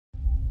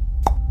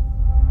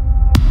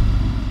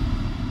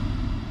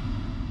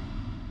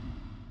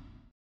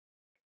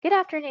Good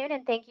afternoon,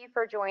 and thank you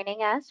for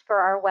joining us for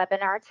our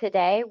webinar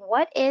today.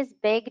 What is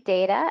big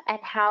data and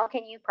how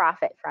can you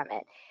profit from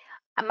it?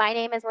 My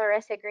name is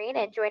Larissa Greene,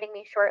 and joining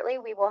me shortly,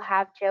 we will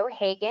have Joe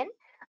Hagan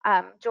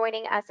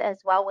joining us as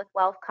well with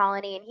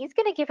WealthColony, and he's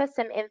going to give us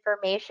some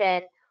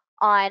information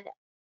on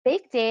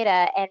big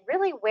data and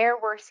really where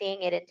we're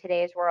seeing it in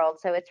today's world.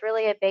 So it's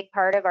really a big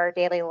part of our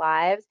daily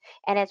lives,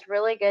 and it's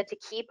really good to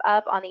keep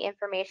up on the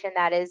information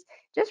that is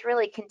just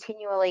really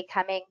continually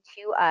coming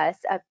to us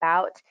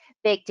about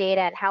big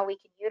data and how we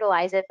can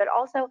utilize it, but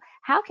also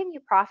how can you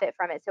profit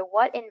from it? So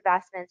what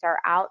investments are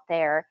out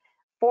there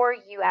for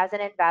you as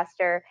an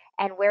investor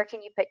and where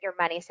can you put your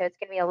money? So it's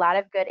going to be a lot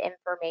of good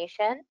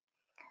information.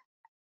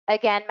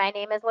 Again, my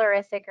name is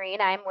Larissa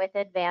Greene. I'm with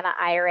Advanta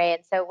IRA.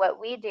 And so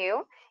what we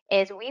do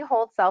is we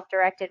hold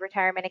self-directed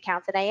retirement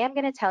accounts. And I am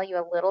going to tell you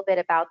a little bit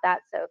about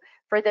that. So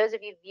for those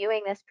of you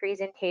viewing this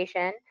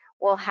presentation,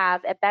 we'll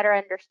have a better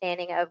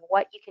understanding of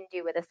what you can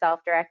do with a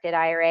self-directed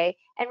IRA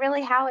and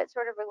really how it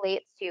sort of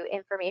relates to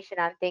information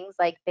on things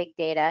like big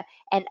data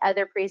and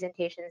other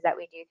presentations that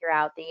we do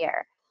throughout the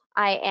year.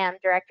 I am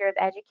Director of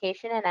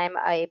Education and I'm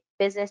a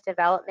business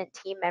development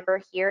team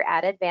member here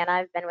at Advanta.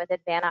 I've been with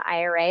Advanta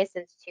IRA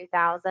since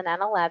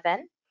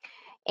 2011.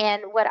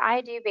 And what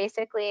I do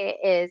basically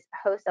is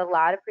host a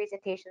lot of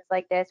presentations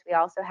like this. We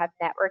also have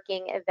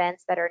networking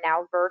events that are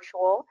now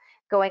virtual,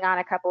 going on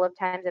a couple of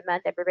times a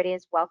month. Everybody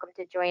is welcome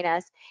to join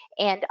us.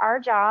 And our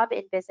job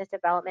in business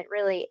development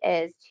really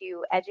is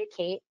to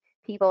educate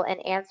people and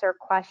answer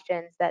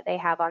questions that they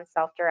have on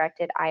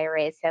self-directed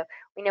IRAs. So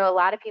we know a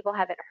lot of people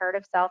haven't heard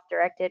of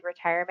self-directed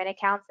retirement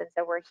accounts, and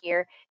so we're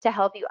here to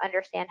help you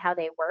understand how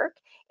they work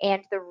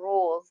and the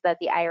rules that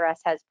the IRS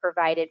has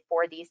provided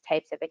for these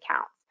types of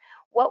accounts.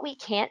 What we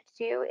can't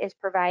do is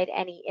provide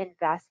any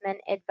investment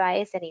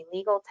advice, any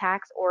legal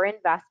tax or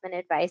investment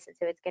advice. And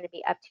so it's going to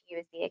be up to you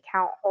as the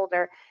account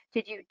holder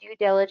to do due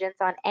diligence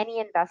on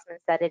any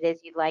investments that it is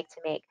you'd like to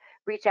make.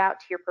 Reach out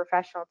to your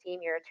professional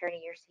team, your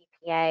attorney, your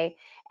CPA,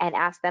 and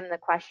ask them the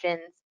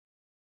questions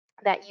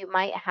that you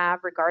might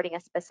have regarding a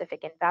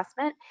specific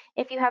investment.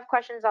 If you have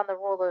questions on the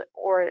rule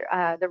or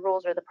the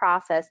rules or the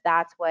process,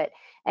 that's what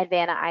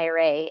Advanta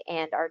IRA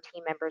and our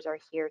team members are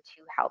here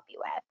to help you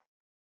with.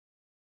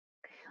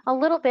 A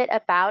little bit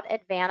about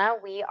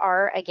Advanta. We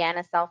are, again,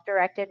 a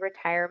self-directed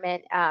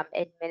retirement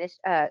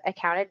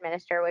account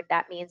administrator. What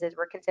that means is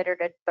we're considered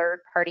a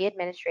third-party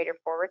administrator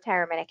for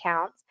retirement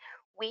accounts.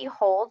 We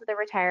hold the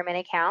retirement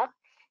account.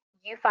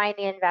 You find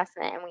the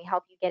investment and we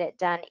help you get it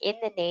done in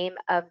the name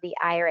of the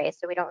IRA.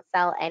 So we don't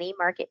sell any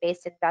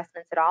market-based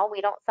investments at all. We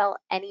don't sell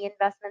any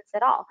investments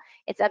at all.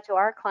 It's up to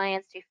our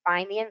clients to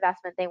find the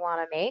investment they want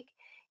to make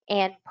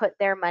and put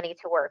their money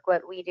to work.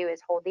 What we do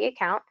is hold the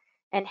account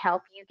and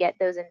help you get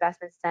those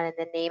investments done in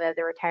the name of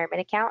the retirement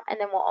account. And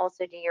then we'll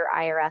also do your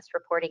IRS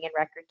reporting and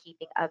record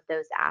keeping of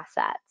those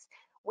assets.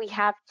 We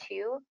have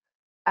two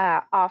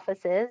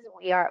offices.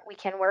 We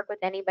can work with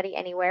anybody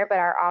anywhere, but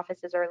our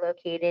offices are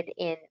located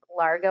in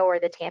Largo or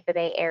the Tampa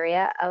Bay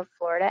area of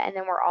Florida, and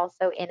then we're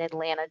also in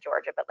Atlanta,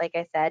 Georgia. But like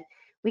I said,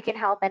 we can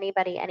help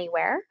anybody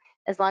anywhere.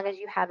 As long as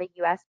you have a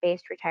US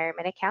based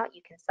retirement account,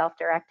 you can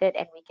self-direct it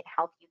and we can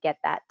help you get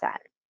that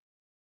done.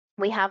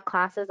 We have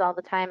classes all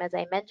the time, as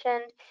I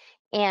mentioned,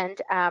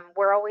 and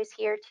we're always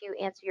here to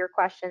answer your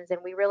questions.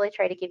 And we really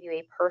try to give you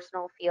a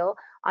personal feel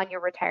on your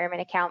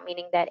retirement account,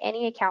 meaning that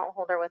any account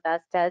holder with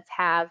us does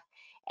have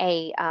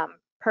a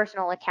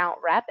personal account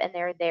rep, and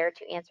they're there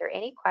to answer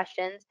any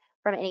questions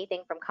from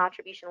anything from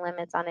contribution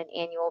limits on an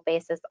annual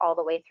basis all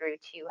the way through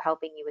to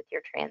helping you with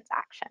your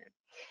transaction.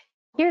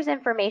 Here's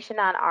information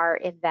on our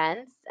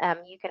events.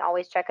 You can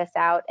always check us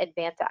out,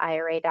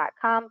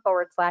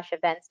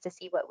 advantaira.com/events to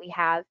see what we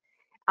have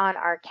on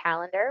our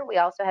calendar. We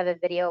also have a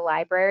video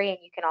library, and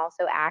you can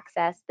also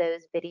access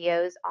those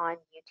videos on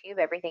YouTube.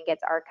 Everything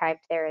gets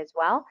archived there as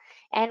well.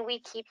 And we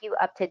keep you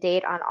up to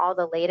date on all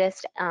the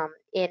latest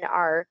in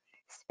our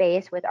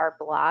space with our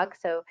blog.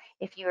 So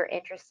if you are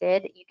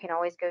interested, you can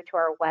always go to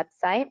our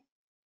website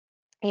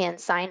and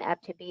sign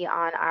up to be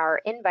on our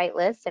invite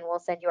list, and we'll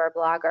send you our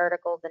blog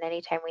articles. And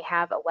anytime we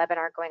have a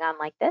webinar going on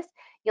like this,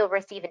 you'll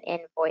receive an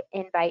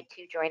invite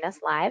to join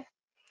us live.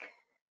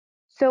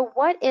 So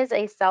what is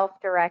a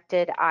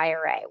self-directed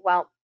IRA?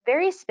 Well,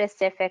 very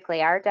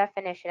specifically, our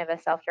definition of a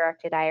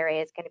self-directed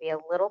IRA is going to be a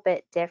little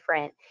bit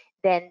different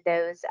than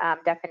those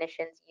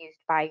definitions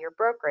used by your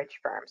brokerage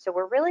firm. So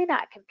we're really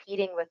not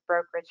competing with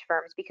brokerage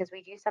firms because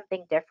we do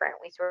something different.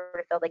 We sort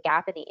of fill the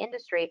gap in the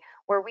industry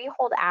where we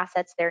hold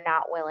assets they're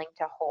not willing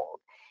to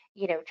hold.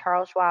 You know,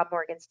 Charles Schwab,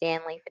 Morgan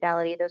Stanley,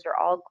 Fidelity, those are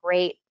all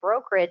great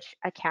brokerage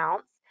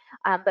accounts.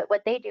 But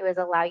what they do is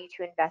allow you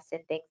to invest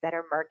in things that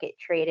are market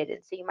traded.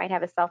 And so you might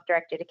have a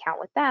self-directed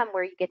account with them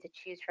where you get to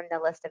choose from the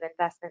list of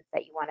investments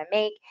that you want to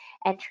make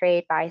and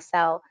trade, buy,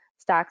 sell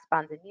stocks,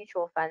 bonds, and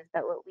mutual funds.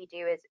 But what we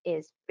do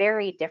is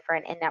very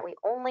different in that we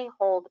only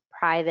hold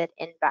private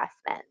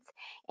investments.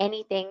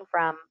 anything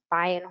from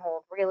buy and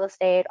hold real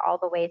estate all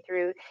the way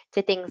through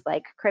to things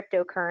like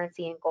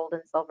cryptocurrency and gold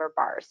and silver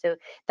bars. So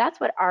that's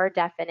what our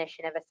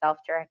definition of a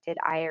self-directed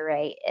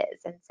IRA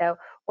is. And so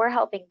we're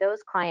helping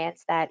those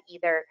clients that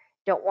either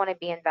don't want to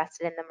be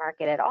invested in the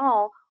market at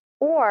all,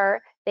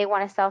 or they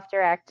want to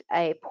self-direct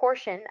a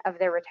portion of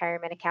their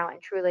retirement account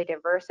and truly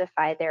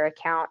diversify their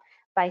account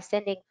by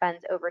sending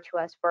funds over to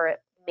us for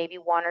maybe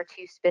one or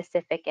two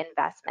specific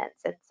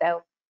investments. And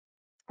so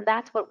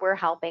that's what we're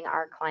helping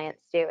our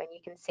clients do. And you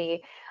can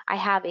see I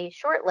have a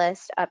short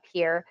list up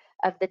here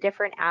of the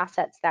different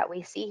assets that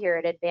we see here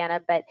at Advanta,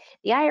 but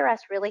the IRS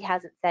really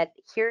hasn't said,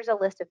 here's a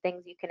list of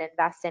things you can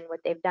invest in. What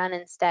they've done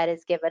instead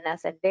is given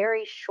us a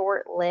very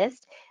short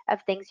list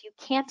of things you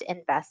can't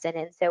invest in.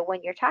 And so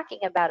when you're talking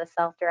about a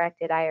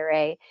self-directed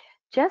IRA,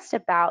 just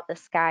about the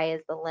sky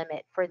is the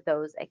limit for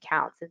those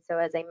accounts. And so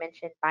as I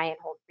mentioned, buy and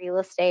hold real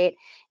estate.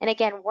 And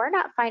again, we're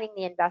not finding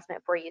the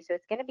investment for you. So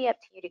it's going to be up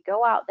to you to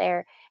go out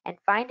there and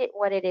find it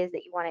what it is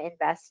that you want to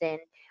invest in,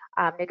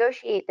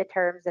 negotiate the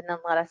terms, and then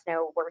let us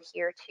know. We're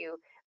here to,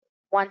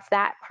 once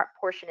that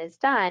portion is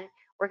done,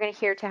 we're going to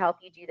here to help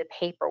you do the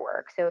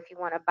paperwork. So if you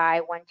want to buy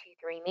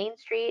 123 Main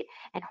Street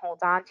and hold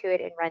on to it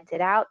and rent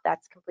it out,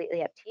 that's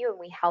completely up to you, and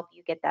we help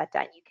you get that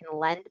done. You can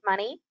lend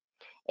money.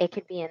 It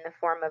could be in the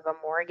form of a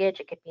mortgage.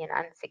 It could be an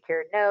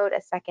unsecured note,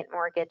 a second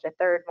mortgage, a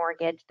third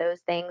mortgage. Those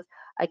things,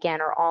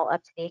 again, are all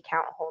up to the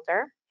account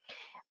holder.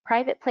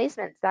 Private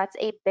placements, that's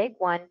a big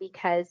one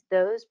because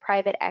those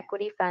private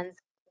equity funds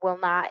will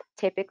not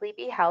typically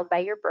be held by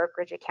your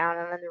brokerage account.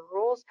 And then the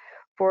rules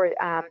for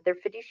their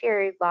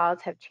fiduciary laws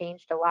have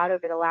changed a lot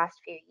over the last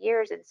few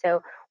years. And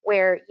so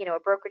where, a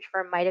brokerage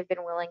firm might have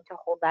been willing to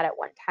hold that at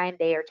one time,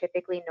 they are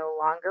typically no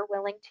longer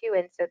willing to.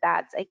 And so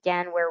that's,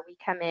 again, where we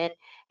come in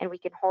and we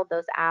can hold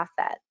those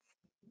assets.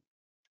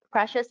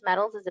 Precious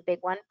metals is a big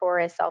one for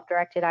a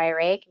self-directed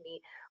IRA. It can be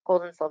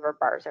gold and silver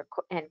bars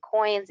and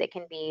coins. It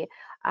can be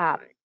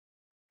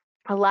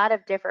a lot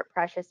of different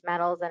precious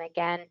metals. And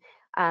again,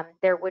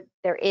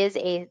 there is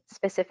a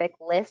specific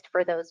list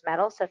for those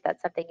metals. So if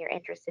that's something you're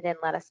interested in,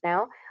 let us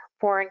know.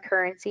 Foreign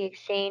currency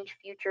exchange,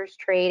 futures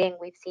trading.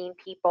 We've seen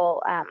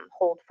people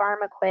hold farm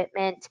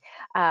equipment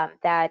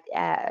that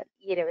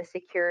is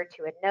secured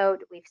to a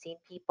note. We've seen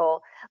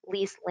people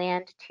lease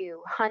land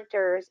to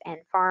hunters and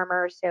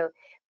farmers. So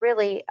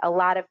really a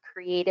lot of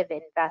creative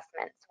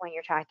investments when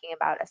you're talking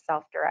about a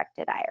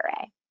self-directed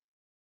IRA.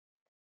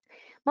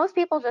 Most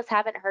people just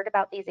haven't heard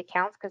about these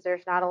accounts because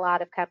there's not a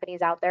lot of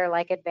companies out there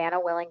like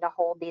Advanta willing to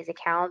hold these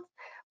accounts.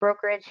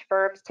 Brokerage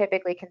firms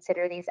typically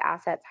consider these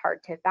assets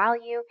hard to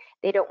value.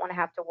 They don't want to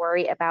have to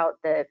worry about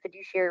the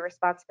fiduciary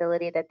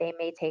responsibility that they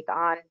may take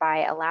on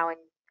by allowing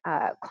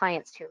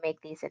clients to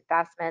make these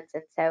investments.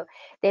 And so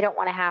they don't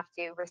want to have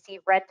to receive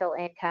rental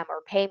income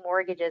or pay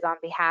mortgages on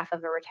behalf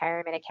of a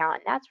retirement account.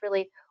 And that's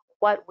really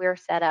what we're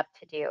set up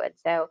to do. And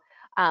so,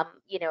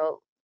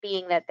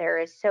 being that there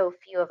is so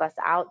few of us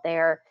out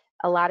there,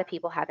 a lot of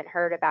people haven't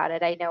heard about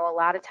it. I know a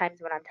lot of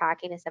times when I'm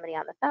talking to somebody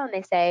on the phone,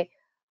 they say,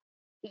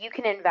 you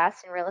can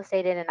invest in real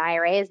estate in an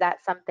IRA. Is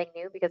that something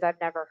new? Because I've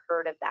never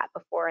heard of that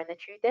before. And the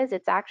truth is,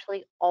 it's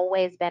actually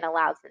always been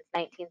allowed since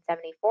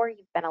 1974.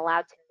 You've been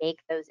allowed to make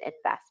those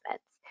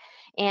investments.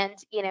 And,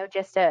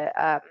 just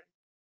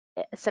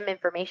some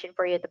information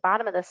for you at the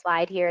bottom of the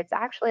slide here, it's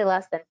actually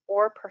less than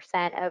 4%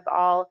 of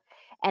all,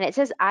 and it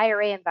says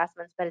IRA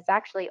investments, but it's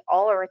actually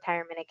all our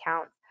retirement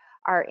accounts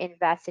are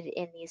invested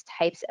in these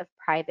types of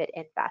private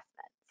investments.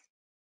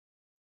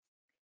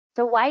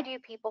 So why do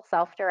people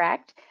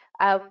self-direct?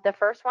 The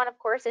first one, of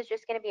course, is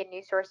just going to be a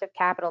new source of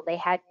capital. They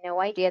had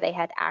no idea they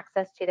had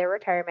access to their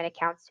retirement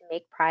accounts to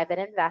make private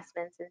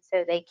investments, and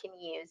so they can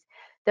use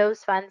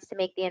those funds to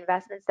make the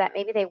investments that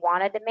maybe they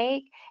wanted to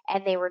make,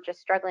 and they were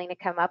just struggling to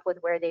come up with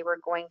where they were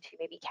going to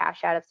maybe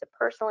cash out of some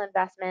personal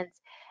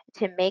investments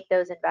to make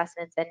those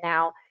investments. And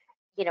now,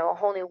 a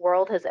whole new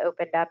world has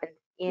opened up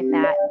in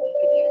that you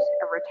can use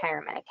a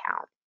retirement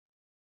account.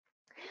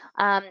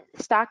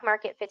 Stock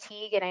market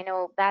fatigue, and I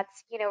know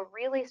that's,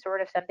 really sort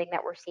of something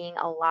that we're seeing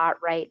a lot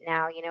right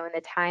now, in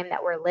the time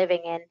that we're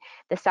living in.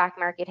 The stock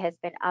market has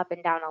been up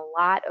and down a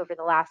lot over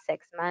the last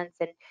 6 months,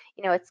 and,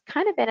 it's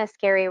kind of been a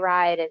scary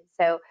ride. And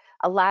so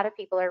a lot of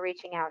people are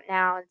reaching out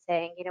now and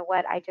saying, you know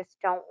what, I just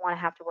don't want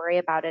to have to worry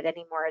about it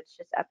anymore. It's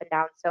just up and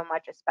down so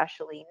much,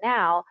 especially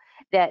now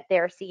that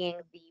they're seeing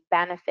the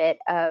benefit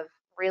of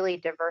really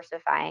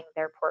diversifying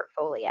their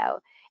portfolio.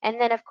 And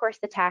then, of course,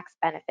 the tax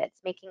benefits,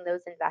 making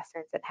those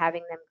investments and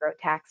having them grow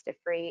tax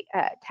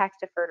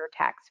deferred or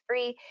tax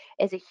free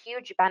is a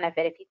huge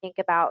benefit. If you think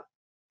about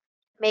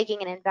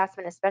making an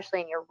investment,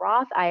 especially in your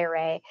Roth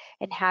IRA,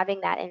 and having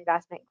that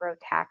investment grow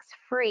tax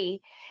free,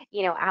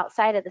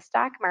 outside of the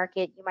stock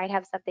market, you might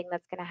have something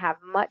that's going to have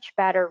much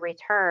better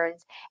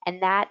returns,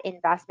 and that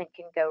investment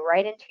can go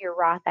right into your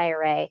Roth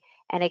IRA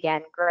and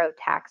again, grow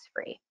tax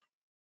free.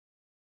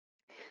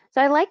 So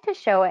I like to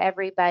show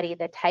everybody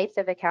the types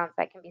of accounts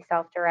that can be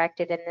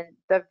self-directed, and then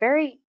the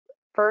very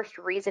first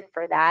reason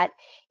for that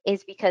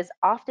is because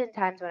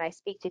oftentimes when I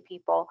speak to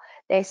people,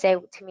 they say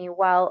to me,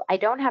 well, I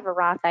don't have a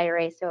Roth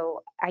IRA,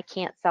 so I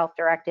can't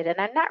self-direct it. And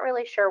I'm not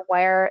really sure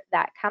where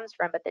that comes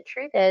from. But the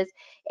truth is,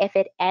 if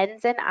it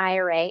ends in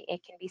IRA,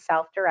 it can be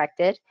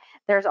self-directed.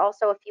 There's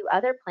also a few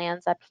other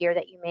plans up here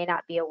that you may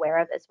not be aware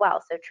of as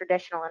well. So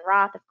traditional and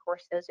Roth, of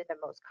course, those are the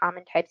most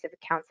common types of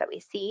accounts that we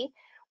see.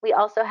 We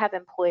also have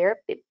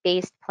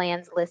employer-based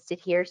plans listed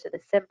here. So the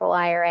simple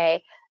IRA,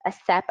 a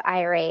SEP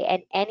IRA,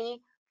 and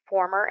any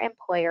former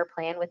employer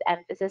plan, with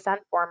emphasis on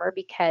former,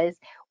 because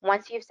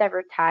once you've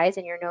severed ties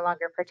and you're no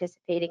longer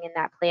participating in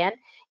that plan,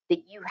 that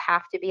you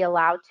have to be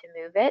allowed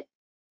to move it.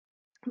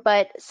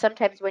 But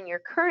sometimes when you're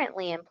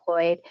currently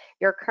employed,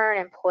 your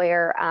current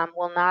employer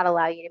will not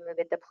allow you to move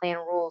it. The plan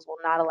rules will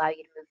not allow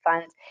you to move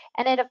funds.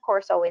 And it, of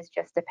course, always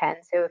just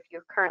depends. So if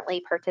you're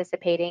currently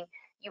participating,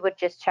 you would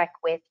just check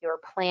with your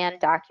plan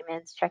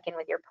documents, check in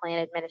with your plan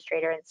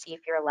administrator, and see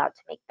if you're allowed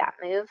to make that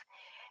move.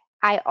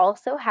 I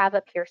also have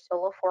up here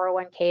solo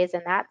 401ks,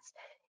 and that's,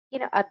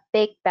 a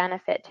big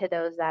benefit to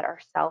those that are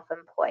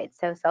self-employed.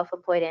 So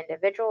self-employed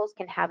individuals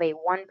can have a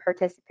one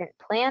participant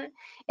plan.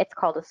 It's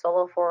called a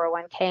solo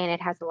 401k, and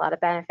it has a lot of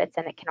benefits,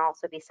 and it can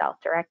also be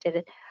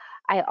self-directed.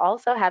 I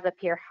also have up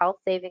here health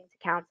savings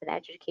accounts and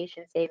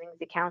education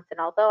savings accounts. And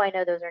although I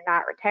know those are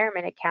not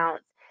retirement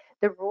accounts,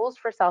 the rules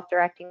for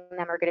self-directing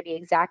them are going to be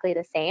exactly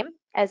the same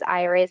as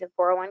IRAs and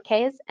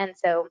 401ks. And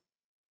so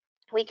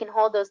we can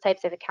hold those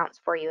types of accounts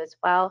for you as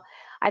well.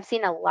 I've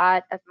seen a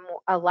lot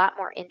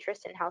more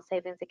interest in health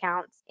savings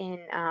accounts in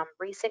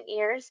recent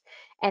years,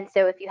 and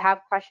so if you have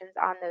questions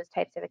on those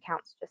types of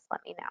accounts, just let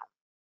me know.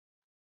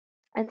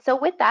 And so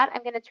with that,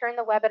 I'm going to turn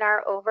the webinar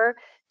over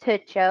to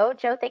Joe.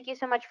 Joe, thank you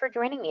so much for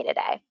joining me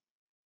today.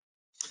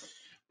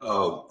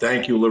 Oh,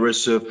 thank you,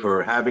 Larissa,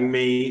 for having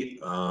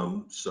me.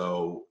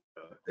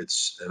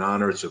 It's an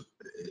honor. It's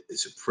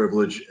a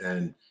privilege.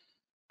 And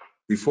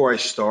before I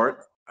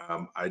start,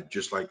 I'd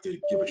just like to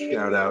give a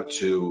shout out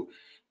to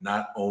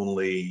not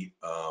only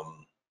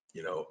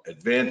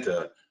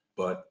Advanta,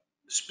 but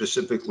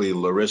specifically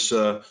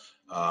Larissa,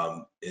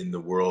 in the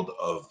world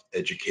of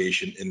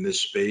education in this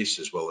space,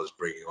 as well as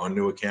bringing on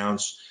new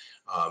accounts.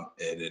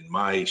 And in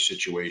my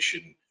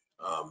situation,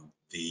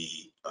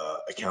 the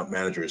account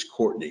manager is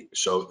Courtney.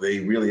 So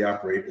they really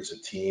operate as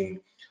a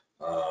team,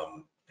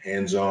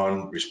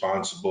 hands-on,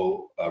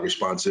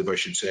 responsive, I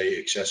should say,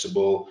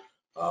 accessible.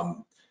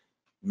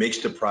 Makes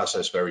the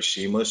process very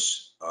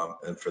seamless,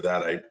 and for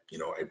that I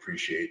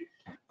appreciate,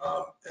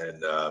 I'm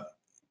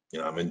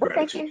in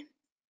gratitude. Thank you.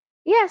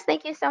 Yes,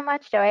 thank you so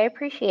much, Joe. I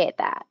appreciate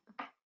that.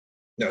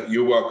 No,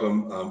 you're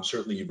welcome.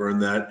 Certainly you've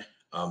earned that.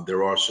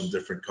 There are some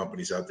different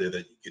companies out there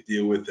that you could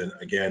deal with, and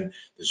again,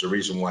 there's a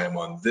reason why I'm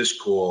on this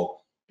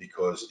call,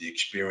 because the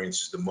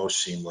experience is the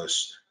most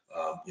seamless,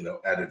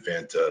 at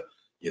Advanta,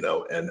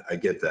 and I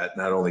get that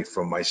not only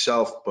from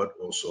myself, but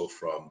also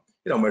from,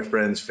 my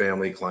friends,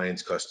 family,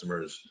 clients,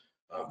 customers,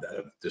 that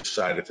have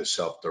decided to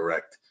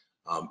self-direct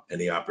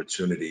any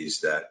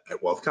opportunities that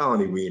at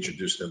WealthColony we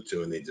introduce them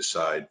to, and they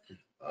decide.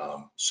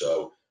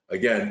 So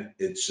again,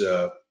 it's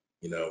a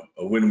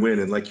win-win.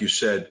 And like you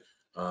said,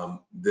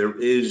 there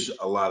is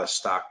a lot of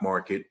stock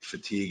market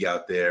fatigue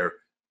out there,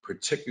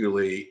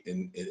 particularly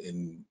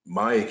in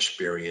my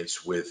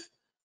experience with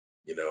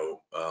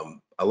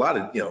a lot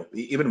of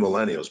even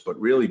millennials, but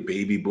really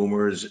baby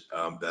boomers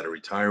that are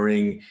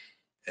retiring.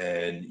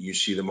 And you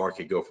see the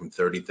market go from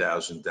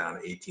 30,000 down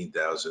to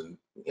 18,000.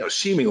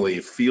 Seemingly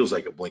it feels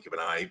like a blink of an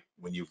eye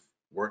when you've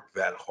worked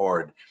that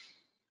hard,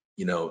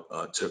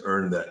 to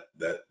earn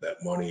that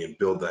money and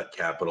build that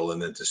capital,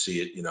 and then to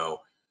see it,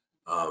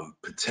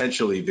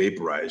 potentially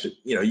vaporize.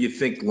 You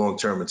think long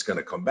term it's going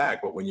to come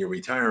back, but when you're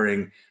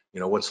retiring,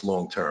 what's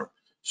long term?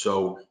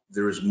 So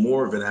there is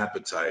more of an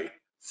appetite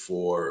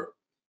for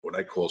what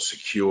I call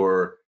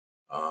secure,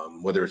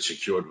 whether it's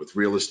secured with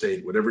real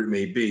estate, whatever it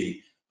may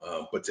be.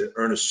 But to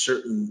earn a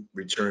certain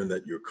return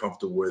that you're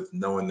comfortable with,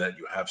 knowing that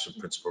you have some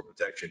principal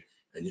protection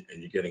and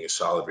you're getting a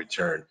solid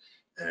return.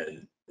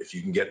 And if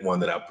you can get one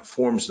that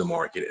outperforms the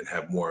market and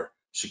have more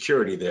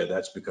security there,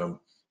 that's become,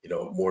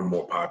 more and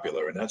more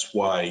popular. And that's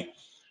why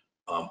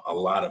a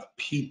lot of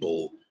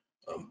people,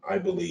 I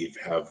believe,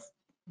 have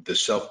the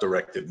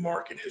self-directed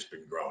market has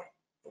been growing.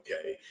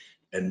 Okay.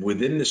 And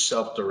within the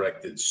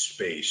self-directed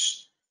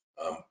space,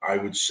 I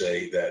would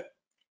say that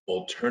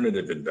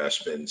alternative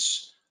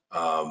investments,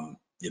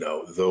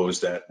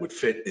 those that would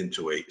fit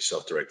into a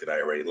self-directed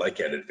IRA like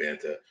at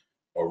Advanta,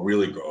 are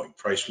really growing.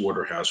 Price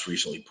Waterhouse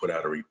recently put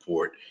out a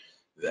report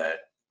that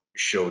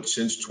showed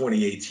since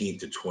 2018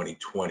 to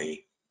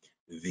 2020,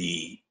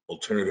 the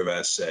alternative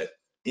asset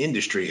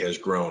industry has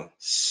grown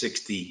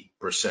 60%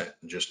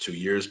 in just 2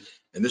 years.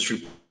 And this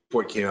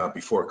report came out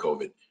before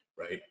COVID,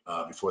 right?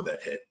 Before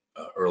that hit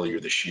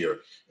earlier this year,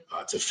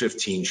 to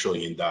 $15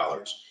 trillion.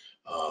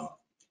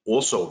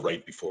 Also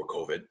right before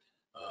COVID,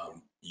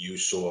 you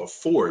saw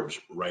Forbes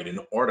write an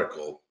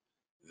article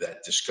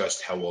that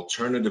discussed how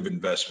alternative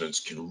investments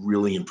can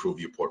really improve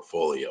your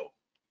portfolio.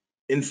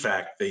 In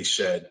fact, they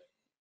said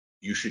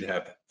you should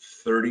have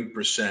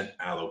 30%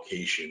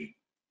 allocation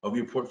of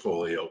your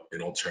portfolio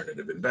in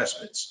alternative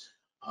investments.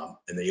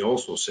 And they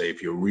also say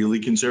if you're really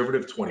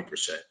conservative,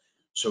 20%.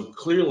 So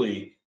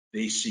clearly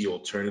they see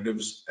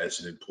alternatives as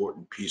an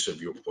important piece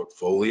of your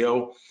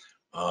portfolio,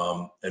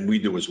 and we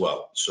do as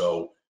well.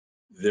 So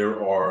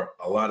there are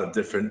a lot of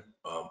different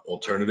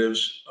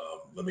alternatives.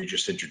 Let me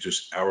just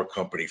introduce our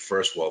company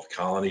first,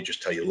 WealthColony,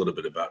 just tell you a little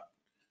bit about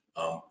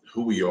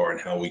who we are and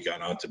how we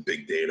got onto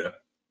big data.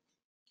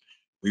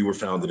 We were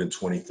founded in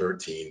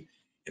 2013.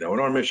 And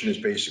our mission is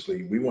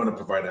basically, we want to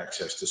provide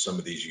access to some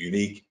of these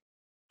unique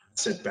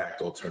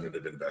asset-backed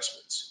alternative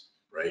investments,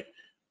 right?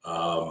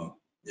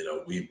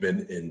 We've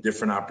been in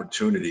different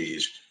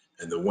opportunities,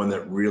 and the one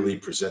that really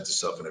presents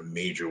itself in a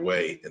major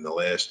way in the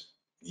last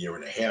year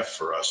and a half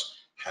for us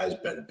has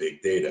been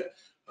big data,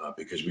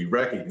 because we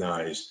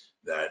recognize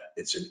that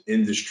it's an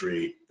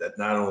industry that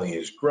not only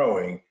is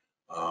growing,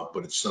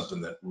 but it's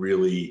something that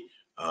really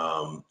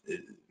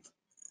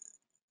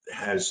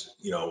has,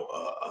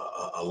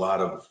 a lot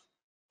of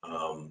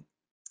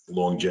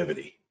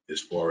longevity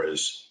as far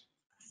as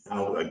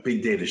how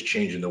big data is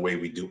changing the way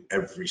we do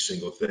every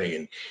single thing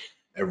and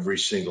every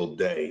single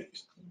day.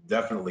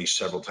 Definitely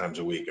several times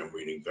a week, I'm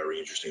reading very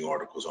interesting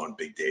articles on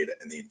big data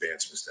and the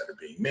advancements that are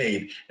being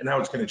made and how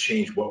it's going to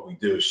change what we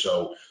do.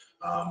 So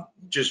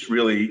just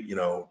really,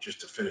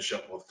 just to finish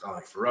up with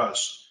Connie, for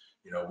us,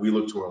 we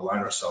look to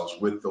align ourselves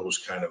with those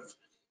kind of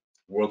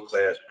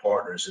world-class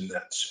partners in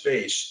that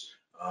space.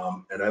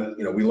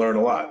 And we learn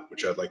a lot,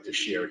 which I'd like to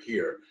share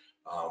here.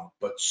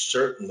 But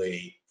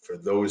certainly for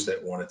those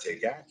that want to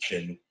take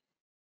action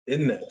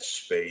in that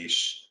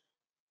space,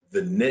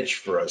 the niche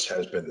for us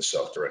has been the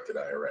self-directed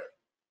IRA.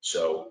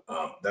 So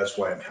that's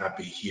why I'm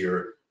happy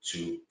here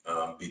to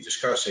be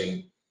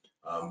discussing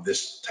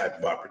this type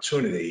of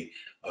opportunity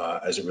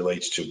as it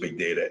relates to big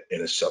data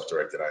in a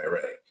self-directed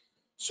IRA.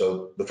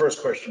 So the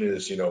first question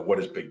is, what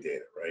is big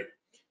data, right?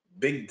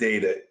 Big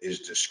data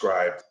is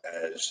described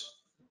as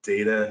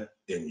data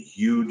in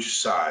huge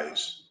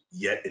size,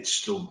 yet it's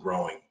still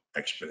growing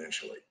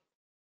exponentially,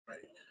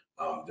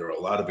 right? There are a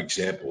lot of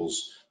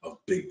examples of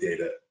big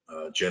data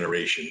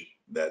generation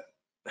that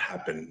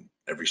happen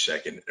every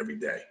second, every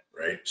day,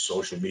 right?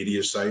 Social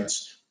media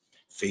sites,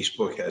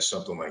 Facebook has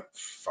something like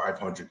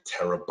 500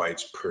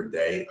 terabytes per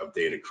day of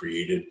data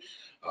created,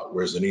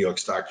 whereas the New York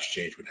Stock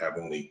Exchange would have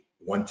only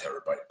 1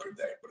 terabyte per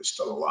day, but it's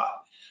still a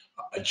lot.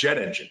 A jet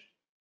engine,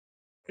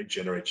 it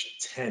generates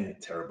 10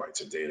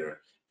 terabytes of data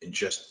in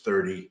just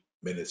 30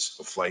 minutes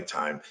of flight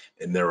time.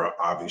 And there are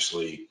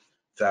obviously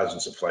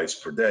thousands of flights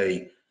per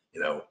day.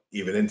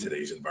 Even in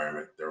today's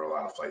environment, there are a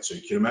lot of flights. So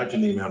you can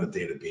imagine the amount of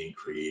data being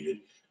created.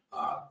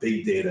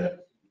 Big data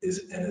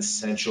is an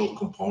essential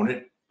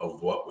component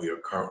of what we are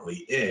currently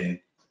in,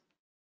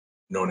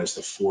 known as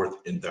the fourth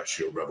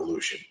industrial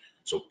revolution.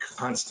 So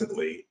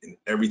constantly in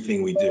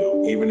everything we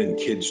do, even in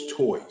kids'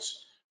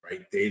 toys,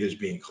 right? Data is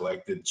being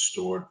collected,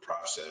 stored,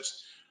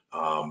 processed,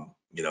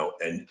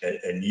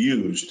 and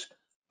used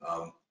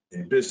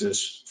in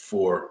business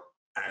for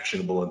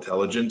actionable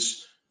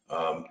intelligence,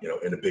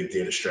 in a big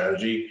data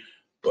strategy.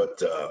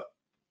 But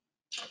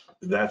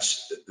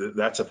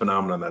that's a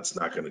phenomenon that's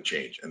not going to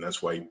change, and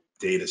that's why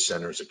data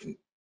centers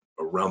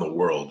around the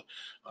world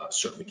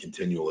certainly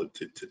continue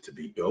to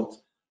be built.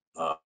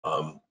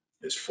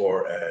 As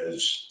far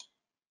as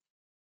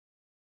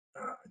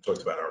I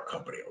talked about our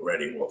company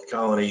already,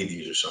 WealthColony,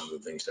 these are some of the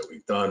things that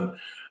we've done.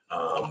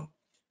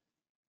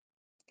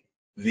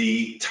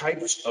 The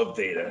types of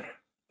data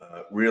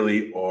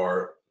really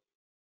are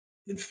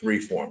in 3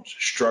 forms: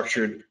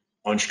 structured,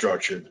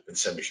 unstructured, and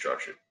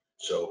semi-structured.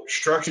 So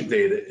structured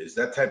data is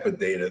that type of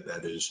data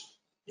that is,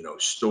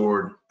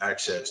 stored,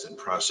 accessed, and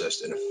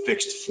processed in a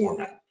fixed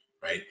format,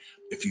 right?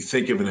 If you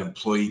think of an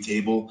employee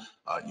table,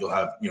 you'll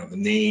have, the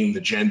name,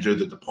 the gender,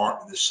 the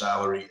department, the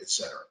salary, et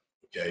cetera,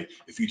 okay?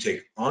 If you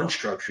take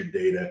unstructured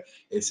data,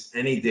 it's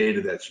any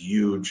data that's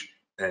huge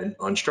and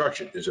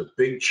unstructured. There's a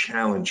big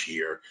challenge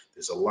here.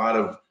 There's a lot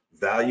of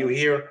value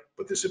here,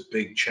 but there's a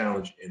big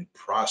challenge in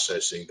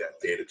processing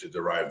that data to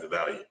derive the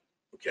value,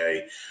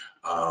 okay?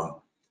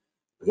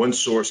 One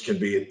source can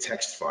be a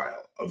text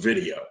file, a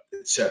video,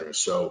 et cetera.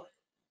 So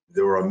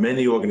there are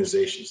many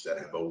organizations that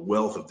have a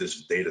wealth of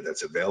this data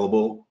that's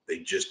available. They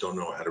just don't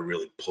know how to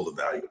really pull the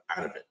value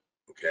out of it,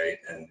 okay?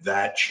 And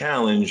that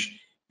challenge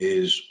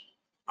is,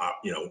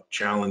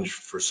 challenge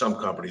for some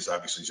companies,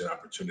 obviously is an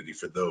opportunity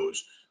for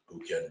those who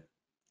can,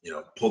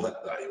 pull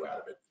that value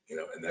out of it,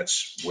 and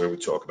that's where we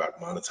talk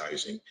about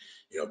monetizing,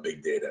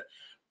 big data.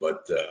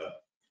 But,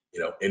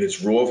 in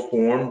its raw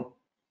form,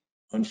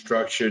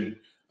 unstructured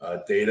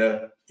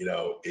data,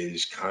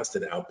 is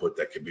constant output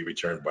that can be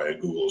returned by a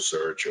Google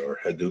search or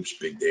Hadoop's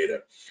big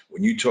data.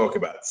 When you talk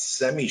about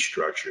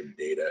semi-structured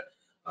data,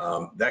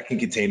 that can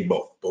contain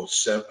both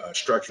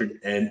structured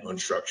and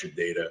unstructured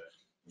data.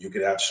 You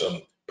could have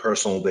some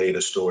personal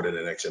data stored in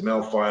an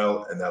XML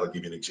file, and that'll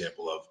give you an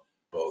example of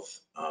both,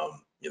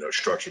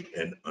 structured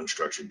and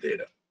unstructured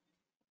data.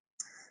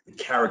 The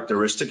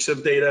characteristics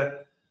of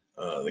data,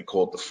 they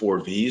call it the 4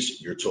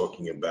 V's. You're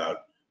talking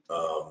about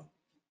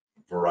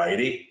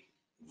variety,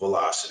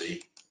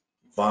 velocity,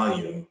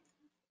 volume,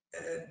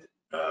 and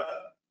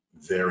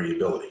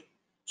variability.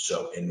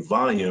 So in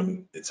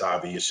volume, it's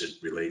obvious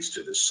it relates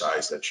to the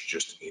size that's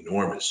just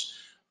enormous.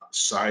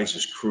 Size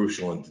is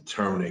crucial in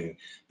determining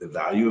the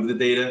value of the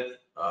data.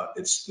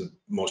 It's the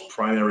most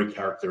primary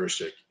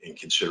characteristic in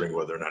considering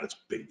whether or not it's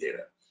big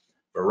data.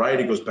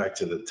 Variety goes back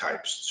to the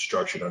types: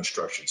 structured,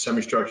 unstructured,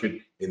 semi-structured.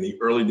 In the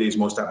early days,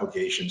 most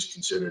applications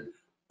considered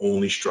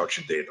only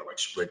structured data like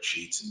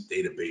spreadsheets and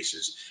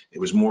databases. It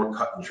was more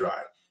cut and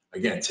dry.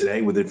 Again,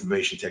 today with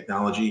information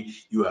technology,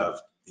 you have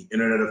the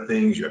Internet of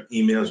Things, you have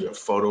emails, you have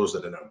photos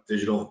that are now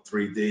digital and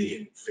 3D,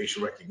 and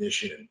facial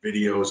recognition and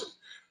videos, and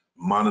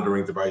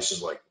monitoring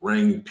devices like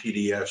Ring,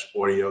 PDFs,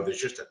 audio.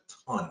 There's just a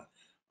ton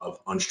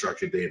of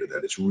unstructured data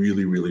that is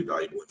really, really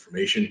valuable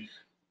information.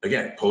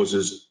 Again,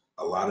 poses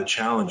a lot of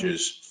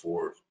challenges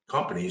for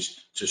companies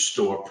to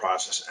store,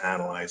 process,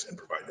 analyze, and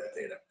provide that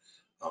data.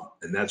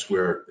 And that's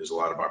where there's a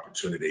lot of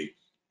opportunity,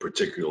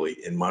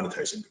 particularly in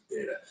monetizing big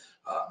data.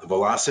 The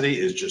velocity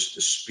is just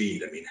the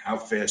speed. I mean, how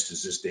fast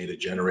is this data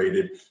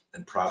generated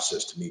and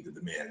processed to meet the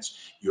demands?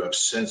 You have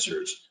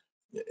sensors.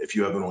 If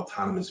you have an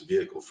autonomous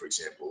vehicle, for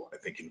example, I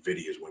think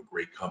NVIDIA is one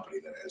great company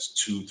that has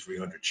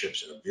 200-300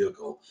 chips in a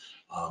vehicle,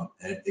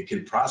 and it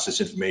can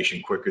process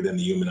information quicker than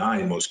the human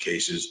eye in most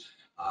cases.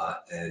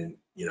 And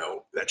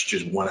that's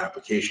just one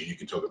application. You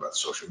can talk about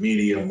social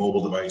media,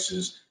 mobile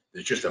devices.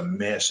 There's just a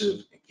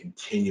massive and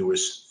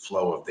continuous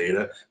flow of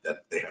data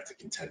that they have to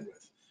contend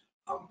with.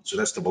 So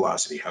that's the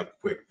velocity, how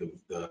quick.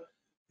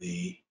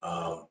 The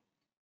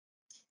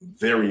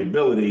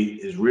variability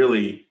is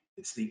really,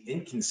 it's the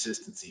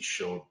inconsistency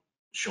shown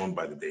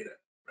by the data,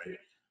 right?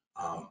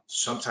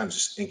 Sometimes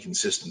this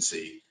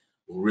inconsistency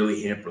will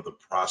really hamper the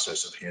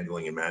process of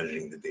handling and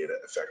managing the data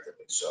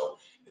effectively. So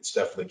it's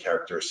definitely a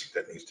characteristic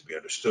that needs to be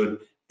understood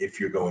if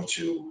you're going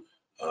to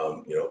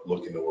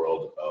look in the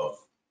world of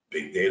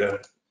big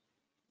data.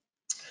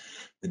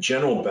 The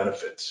general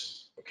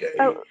benefits, okay?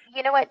 Oh,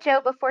 you know what,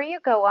 Joe, before you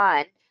go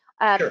on,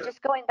 Sure.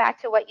 just going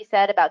back to what you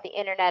said about the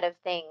Internet of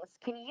Things,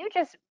 can you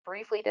just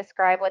briefly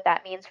describe what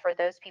that means for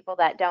those people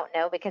that don't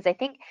know? Because I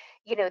think,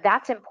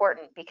 that's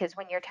important, because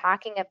when you're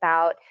talking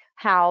about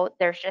how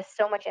there's just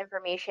so much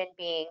information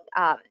being,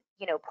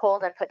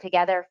 pulled and put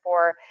together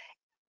for,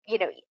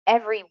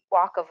 every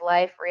walk of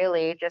life,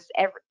 really, just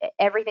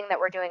everything that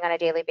we're doing on a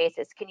daily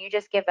basis. Can you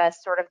just give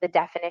us sort of the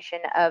definition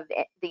of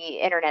the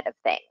Internet of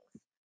Things?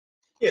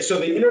 Yeah, so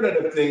the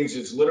Internet of Things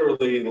is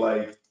literally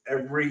like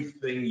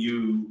everything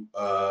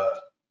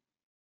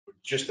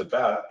just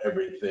about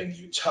everything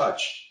you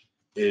touch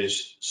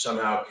is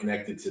somehow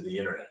connected to the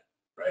internet,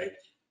 right?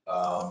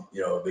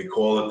 They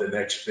call it the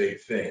next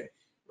big thing,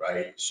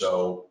 right?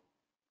 So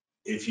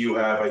if you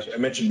have, I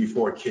mentioned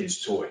before,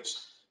 kids'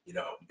 toys,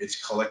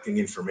 it's collecting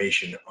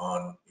information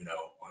on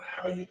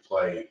how you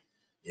play,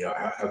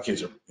 how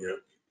kids are,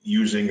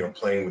 using or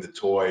playing with a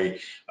toy.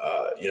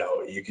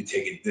 You can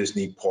take a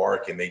Disney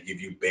park and they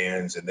give you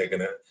bands and they're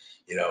gonna,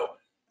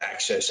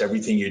 access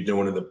everything you're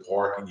doing in the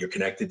park, and you're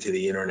connected to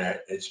the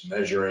internet. It's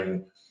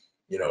measuring,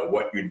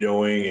 what you're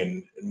doing,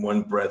 and in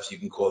one breath you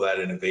can call that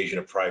an invasion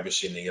of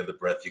privacy, and the other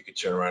breath you could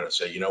turn around and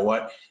say, you know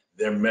what,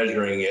 they're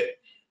measuring it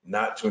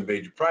not to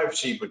invade your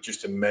privacy, but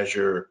just to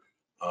measure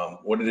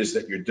what it is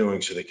that you're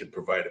doing so they can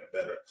provide a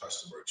better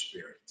customer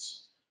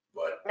experience.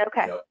 But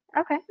Okay.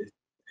 Okay. it's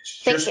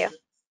Thank just,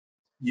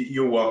 you.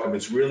 you're welcome.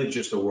 It's really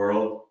just a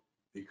world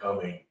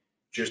becoming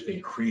just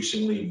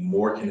increasingly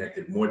more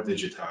connected, more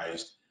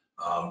digitized,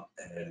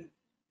 and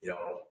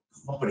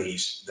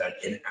companies that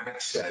can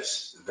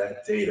access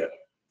that data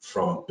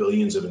from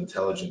billions of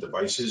intelligent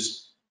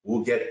devices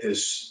will get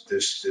this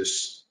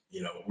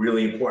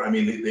really important. I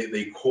mean,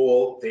 they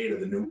call data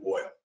the new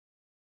oil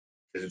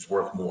because it's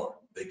worth more.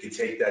 They can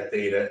take that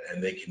data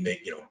and they can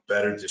make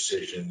better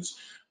decisions.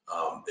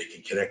 They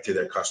can connect to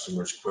their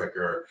customers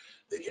quicker.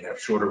 They can have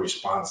shorter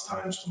response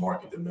times to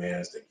market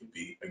demands. They can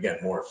be, again,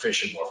 more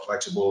efficient, more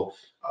flexible,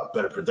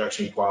 better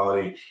production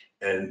quality.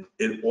 And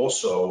it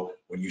also,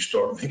 when you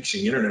start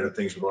mixing Internet of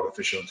Things with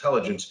artificial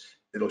intelligence,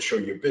 it'll show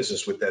your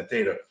business with that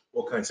data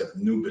all kinds of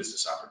new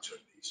business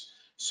opportunities.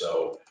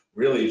 So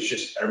really, it's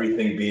just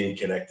everything being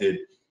connected,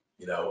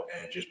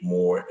 and just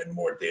more and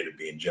more data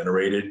being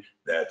generated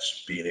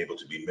that's being able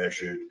to be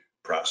measured,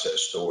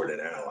 processed, stored,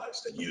 and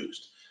analyzed and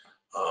used.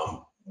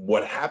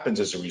 What happens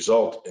as a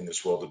result in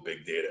this world of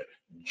big data,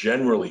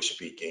 generally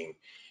speaking,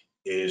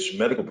 is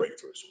medical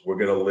breakthroughs. We're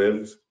going to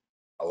live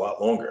a lot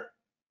longer.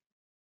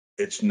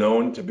 It's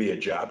known to be a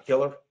job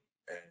killer,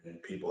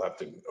 and people have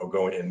to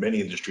go in many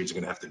industries are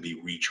going to have to be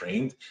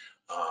retrained.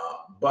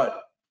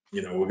 But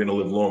we're going to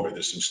live longer.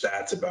 There's some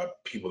stats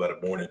about people that are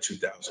born in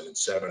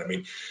 2007. I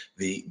mean,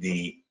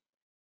 the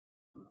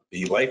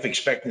life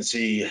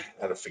expectancy,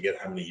 I forget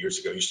how many years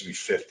ago, it used to be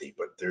 50,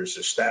 but there's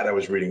a stat I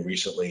was reading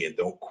recently, and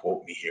don't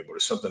quote me here, but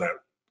it's something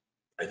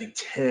I think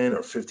 10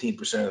 or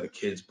 15% of the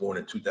kids born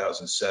in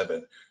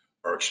 2007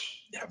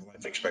 have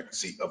life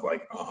expectancy of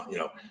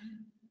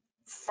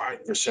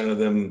 5% of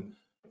them,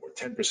 or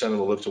 10% of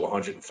them live to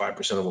 100, and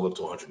 5% of them live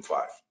to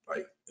 105.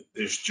 Right?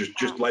 There's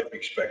just life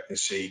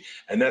expectancy,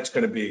 and that's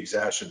going to be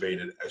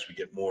exacerbated as we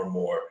get more and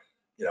more,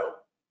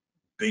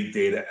 big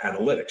data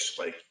analytics.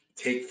 Like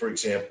take, for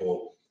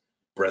example,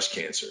 breast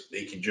cancer.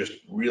 They can just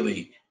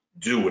really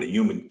do what a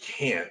human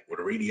can't, what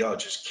a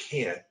radiologist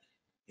can't,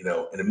 in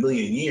a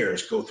million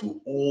years, go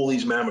through all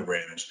these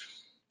mammograms,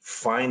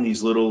 find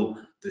these little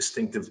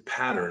distinctive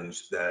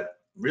patterns that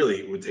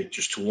really would take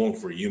just too long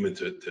for a human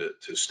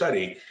to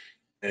study.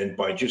 And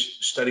by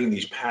just studying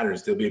these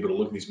patterns, they'll be able to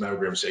look at these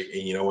mammograms and say, hey,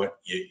 you know what,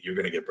 you're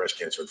going to get breast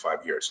cancer in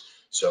 5 years.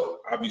 So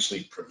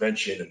obviously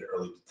prevention and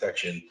early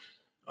detection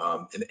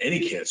in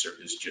any cancer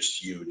is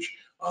just huge.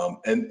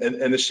 And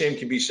the same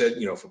can be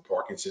said, for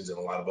Parkinson's and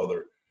a lot of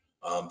other.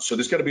 So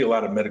there's got to be a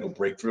lot of medical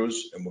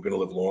breakthroughs, and we're going to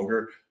live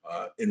longer.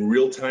 In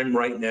real time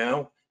right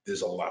now,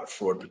 there's a lot of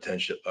fraud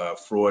detection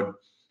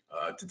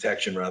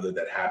rather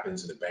that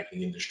happens in the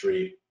banking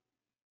industry.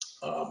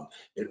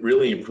 It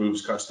really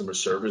improves customer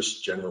service,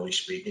 generally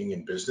speaking,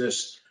 in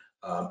business.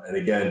 And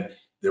again,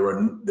 there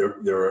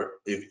are,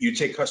 if you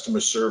take customer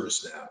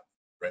service now,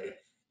 right?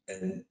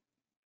 And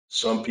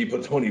some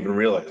people don't even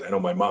realize. I know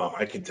my mom,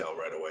 I can tell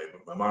right away,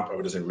 but my mom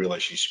probably doesn't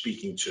realize she's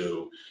speaking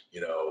to,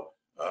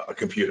 a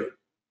computer,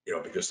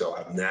 because they'll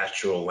have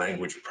natural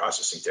language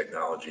processing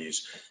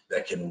technologies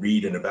that can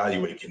read and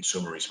evaluate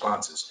consumer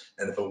responses.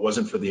 And if it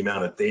wasn't for the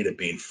amount of data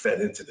being fed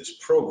into this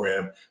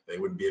program, they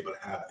wouldn't be able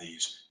to have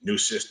these new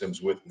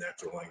systems with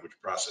natural language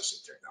processing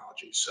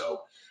technology.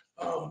 So,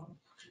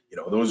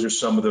 those are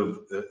some of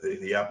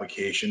the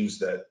applications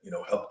that,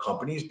 help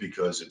companies,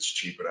 because it's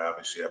cheaper to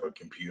obviously have a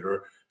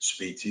computer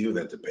speak to you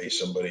than to pay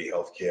somebody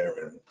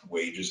healthcare and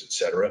wages, et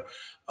cetera.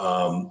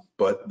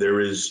 But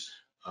there is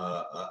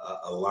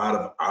a lot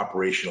of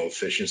operational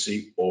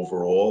efficiency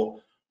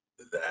overall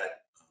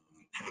that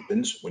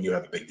happens when you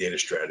have a big data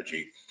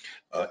strategy.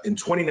 In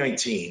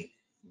 2019,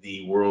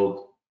 the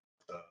world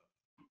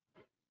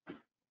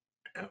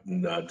out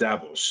in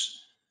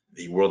Davos,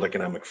 the World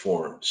Economic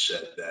Forum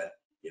said that,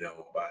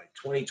 by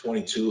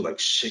 2022, like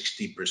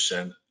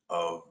 60%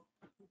 of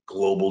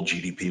global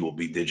GDP will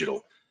be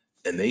digital.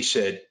 And they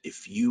said,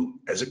 if you,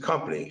 as a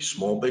company,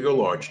 small, big, or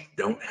large,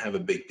 don't have a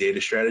big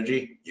data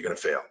strategy, you're going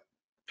to fail,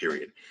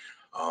 period.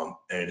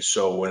 And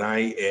so when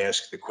I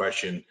ask the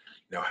question,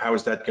 how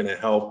is that going to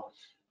help?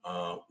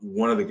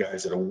 One of the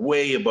guys that are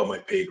way above my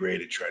pay grade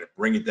to try to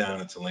bring it down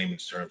into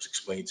layman's terms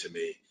explained to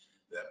me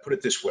that, put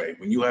it this way,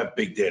 when you have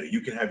big data,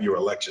 you can have your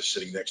Alexa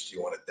sitting next to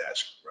you on a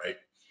desk, right?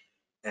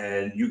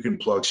 And you can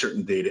plug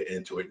certain data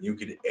into it. And you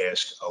can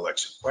ask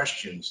Alexa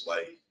questions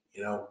like,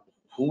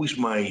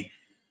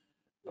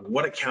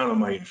 what account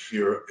am I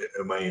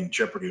in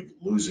jeopardy of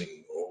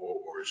losing,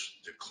 or is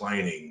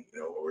declining,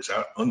 or is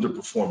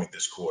underperforming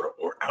this quarter,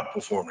 or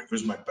outperforming?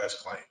 Who's my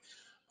best client?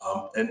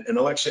 And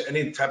Alexa,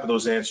 any type of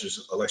those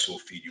answers, Alexa will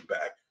feed you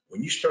back.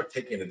 When you start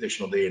taking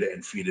additional data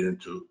and feed it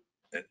into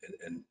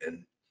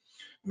and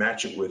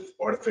match it with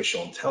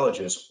artificial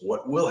intelligence,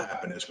 what will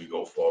happen as we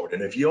go forward?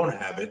 And if you don't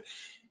have it,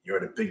 you're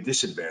at a big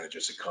disadvantage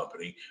as a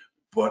company.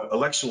 But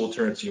Alexa will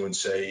turn to you and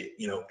say,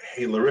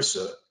 hey,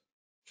 Larissa,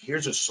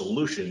 here's a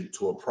solution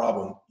to a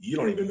problem you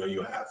don't even know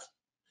you have.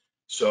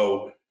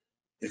 So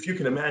if you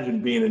can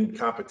imagine being in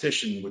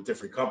competition with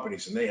different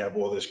companies and they have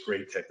all this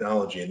great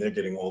technology and they're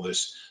getting all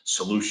this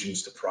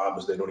solutions to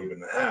problems they don't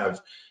even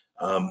have,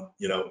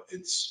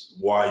 it's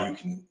why you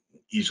can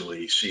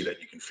easily see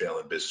that you can fail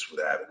in business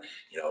without it.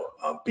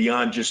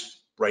 Beyond just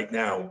right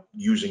now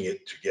using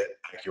it to get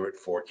accurate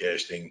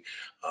forecasting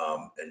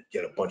and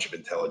get a bunch of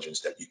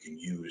intelligence that you can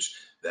use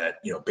that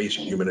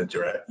basic human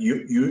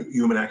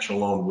action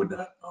alone would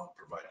not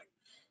provide you.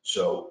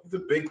 So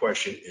the big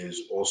question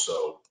is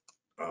also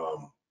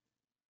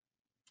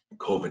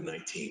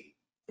COVID-19.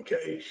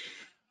 Okay,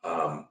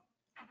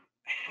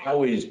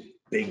 how is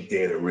big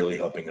data really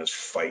helping us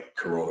fight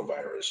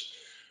coronavirus?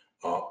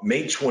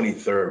 May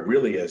 23rd,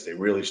 really, as they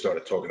really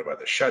started talking about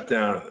the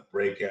shutdown and the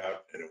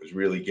breakout, and it was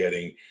really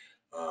getting,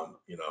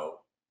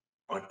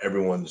 on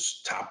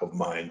everyone's top of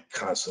mind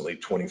constantly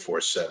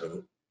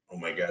 24/7. Oh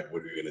my God,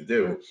 what are we going to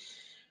do?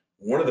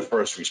 One of the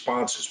first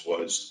responses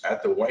was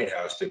at the White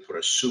House, they put a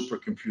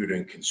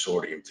supercomputing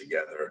consortium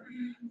together,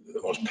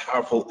 the most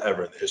powerful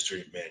ever in the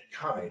history of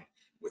mankind,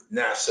 with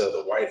NASA,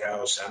 the White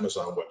House,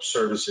 Amazon Web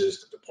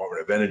Services, the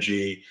Department of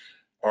Energy,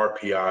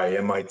 RPI,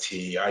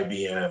 MIT,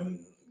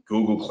 IBM,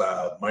 Google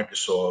Cloud,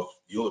 Microsoft,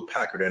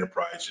 Hewlett-Packard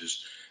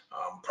Enterprises,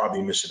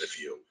 probably missing a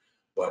few.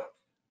 But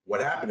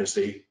what happened is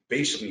they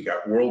basically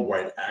got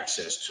worldwide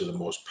access to the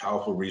most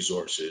powerful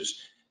resources,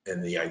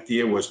 and the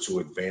idea was to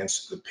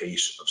advance the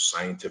pace of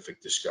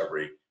scientific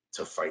discovery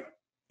to fight,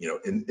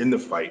 in the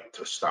fight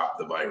to stop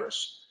the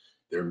virus.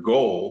 Their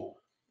goal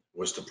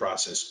was to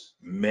process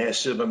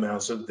massive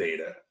amounts of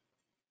data,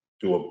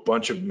 do a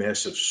bunch of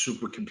massive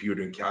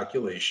supercomputing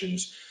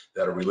calculations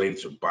that are related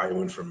to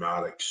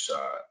bioinformatics,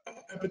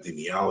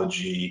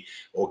 epidemiology,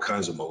 all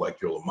kinds of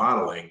molecular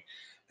modeling.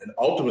 And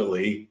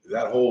ultimately,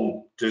 that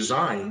whole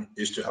design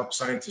is to help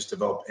scientists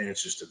develop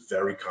answers to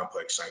very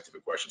complex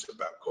scientific questions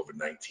about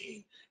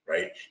COVID-19,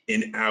 right?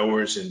 In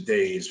hours and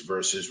days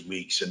versus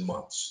weeks and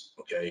months,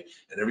 okay?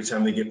 And every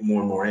time they get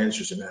more and more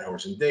answers in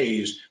hours and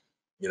days,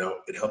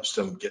 it helps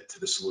them get to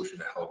the solution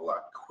a hell of a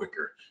lot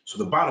quicker. So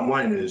the bottom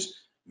line is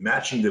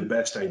matching the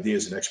best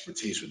ideas and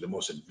expertise with the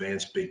most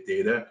advanced big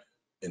data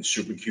and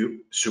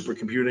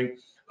supercomputing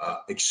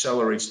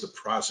accelerates the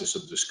process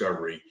of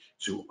discovery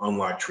to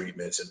unlock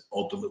treatments and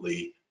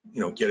ultimately,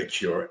 get a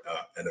cure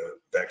and a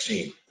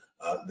vaccine.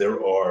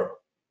 There are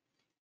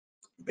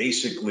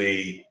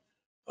basically,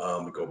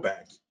 go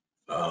back,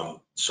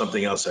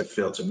 something else I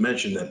failed to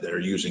mention that they're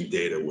using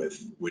data with,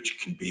 which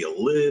can be a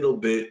little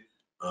bit,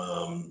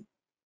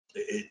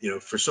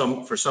 for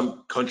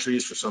some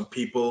countries, for some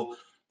people,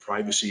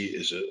 privacy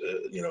is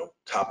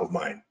top of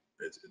mind.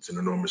 It's an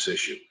enormous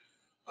issue.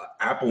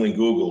 Apple and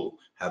Google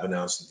have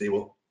announced that they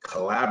will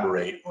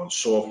collaborate on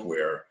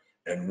software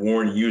and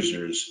warn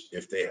users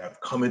if they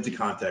have come into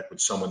contact with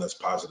someone that's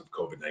positive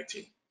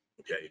COVID-19.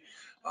 Okay,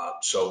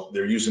 so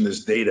they're using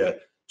this data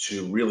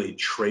to really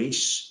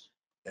trace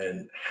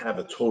and have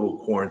a total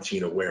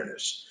quarantine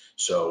awareness.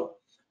 So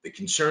the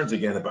concerns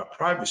again about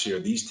privacy are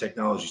these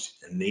technologies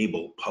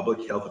enable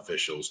public health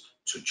officials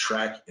to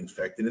track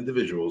infected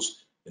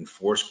individuals,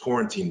 enforce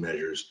quarantine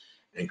measures,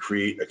 and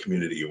create a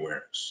community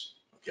awareness.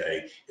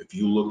 Okay, if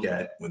you look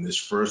at when this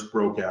first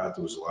broke out,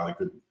 there was a lot of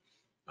good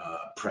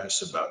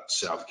press about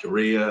South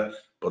Korea,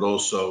 but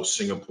also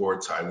Singapore,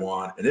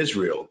 Taiwan, and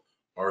Israel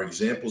are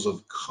examples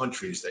of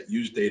countries that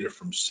use data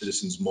from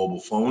citizens' mobile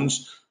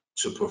phones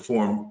to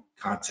perform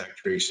contact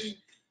tracing.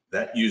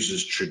 That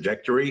uses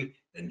trajectory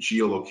and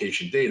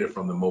geolocation data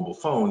from the mobile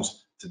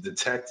phones to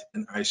detect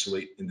and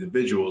isolate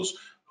individuals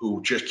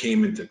who just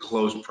came into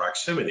close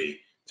proximity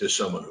to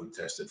someone who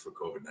tested for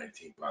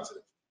COVID-19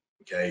 positive.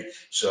 Okay,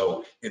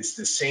 so it's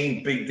the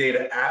same big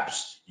data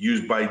apps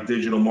used by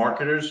digital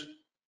marketers,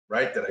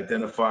 right, that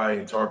identify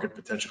and target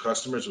potential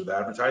customers with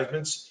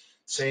advertisements.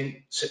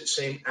 Same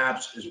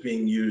apps is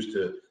being used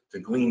to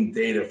glean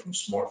data from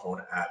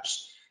smartphone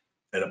apps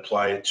and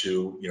apply it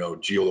to,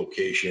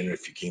 geolocation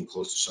if you came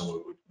close to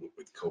someone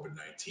with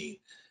COVID-19.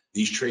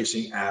 These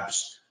tracing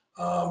apps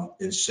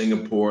in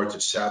Singapore to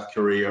South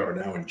Korea are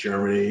now in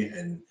Germany,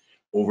 and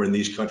over in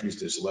these countries,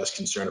 there's less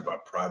concern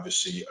about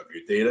privacy of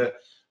your data.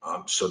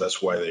 So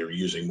that's why they're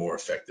using more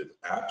effective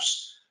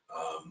apps.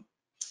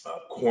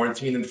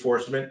 Quarantine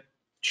enforcement,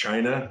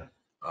 China,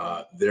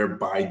 their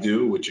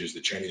Baidu, which is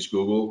the Chinese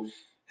Google,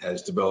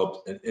 has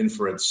developed an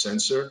infrared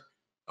sensor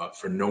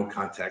for no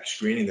contact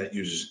screening that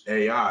uses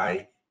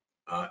AI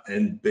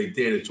and big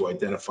data to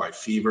identify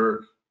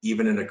fever,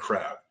 even in a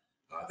crowd.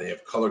 They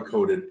have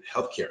color-coded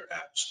healthcare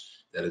apps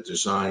that are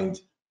designed,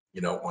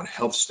 on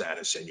health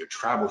status and your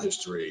travel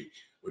history,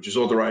 which is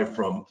all derived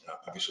from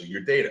obviously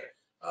your data.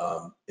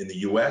 In the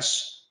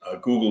US,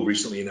 Google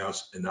recently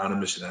announced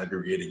anonymous and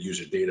aggregated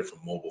user data from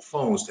mobile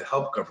phones to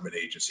help government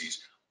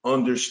agencies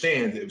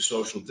understand if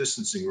social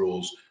distancing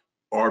rules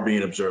are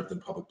being observed in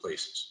public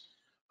places.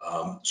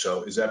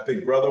 So is that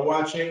Big Brother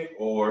watching,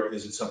 or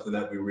is it something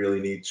that we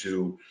really need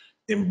to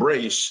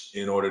embrace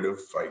in order to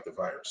fight the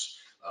virus?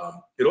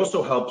 It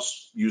also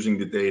helps using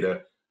the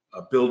data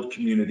build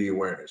community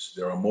awareness.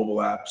 There are mobile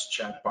apps,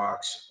 chat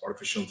box,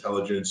 artificial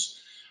intelligence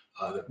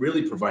that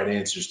really provide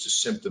answers to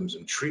symptoms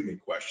and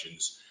treatment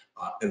questions,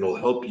 and it'll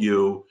help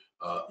you,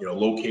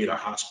 locate a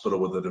hospital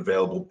with an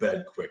available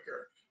bed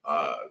quicker,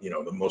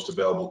 the most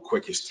available,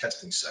 quickest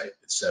testing site,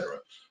 et cetera.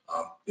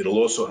 It'll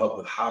also help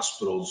with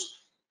hospitals'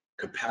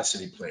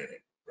 capacity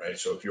planning, right?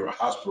 So if you're a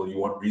hospital, you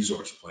want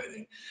resource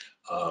planning.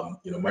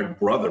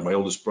 My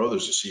oldest brother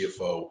is the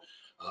CFO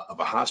of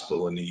a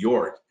hospital in New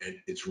York, and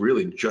it's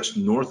really just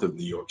north of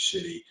New York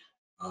City.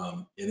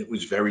 And it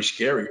was very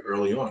scary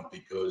early on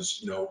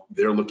because,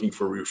 they're looking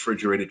for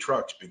refrigerated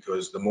trucks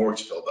because the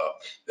morgues filled up.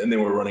 Then they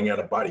were running out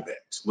of body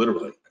bags,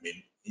 literally. I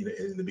mean,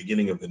 in the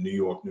beginning of the New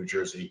York, New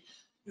Jersey,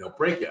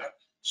 breakout.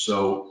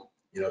 So,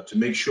 to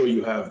make sure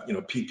you have,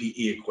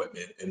 PPE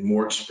equipment and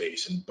morgue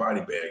space and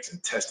body bags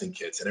and testing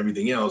kits and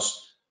everything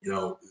else,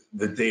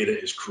 the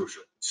data is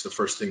crucial. It's the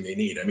first thing they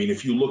need. I mean,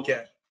 if you look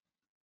at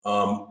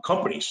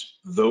companies,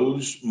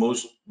 those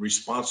most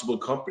responsible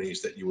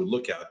companies that you would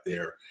look out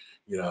there,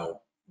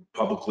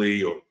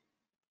 publicly or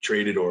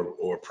traded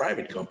or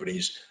private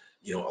companies,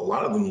 a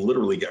lot of them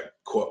literally got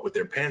caught with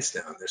their pants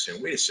down. They're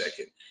saying, wait a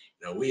second,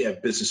 we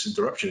have business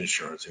interruption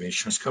insurance. And the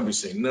insurance companies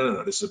saying,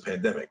 no, this is a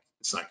pandemic.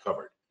 It's not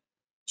covered.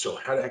 So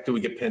how the heck do we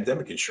get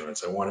pandemic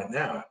insurance? I want it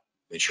now.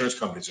 The insurance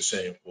companies are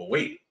saying, well,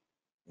 wait,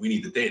 we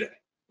need the data.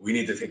 We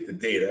need to take the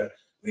data.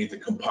 We need to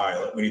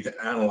compile it. We need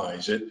to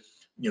analyze it,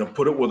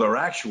 put it with our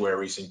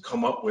actuaries and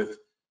come up with,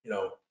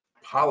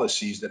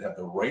 policies that have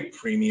the right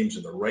premiums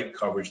and the right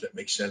coverage that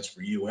makes sense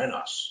for you and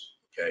us.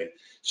 Okay.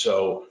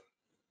 So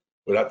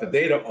without the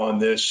data on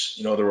this,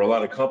 there are a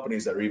lot of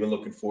companies that are even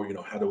looking for,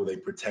 how do they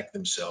protect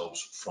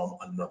themselves from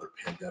another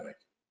pandemic?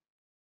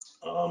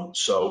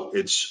 So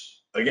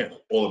it's, again,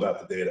 all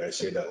about the data. I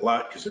say that a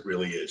lot because it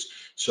really is.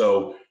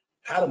 So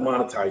how to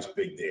monetize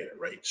big data,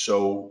 right?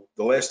 So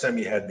the last time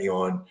you had me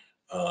on,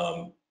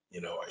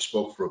 I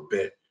spoke for a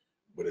bit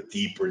with a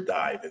deeper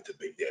dive into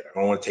big data. I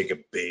don't want to take a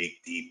big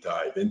deep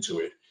dive into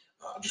it,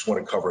 I just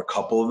want to cover a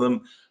couple of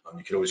them.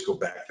 You can always go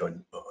back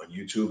on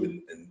YouTube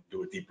and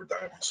do a deeper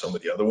dive on some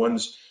of the other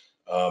ones.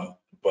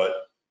 But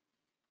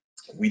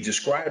we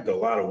described a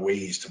lot of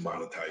ways to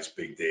monetize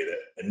big data,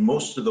 and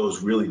most of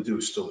those really do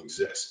still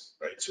exist,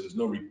 right? So there's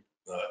no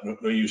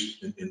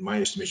use, in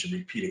my estimation,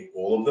 repeating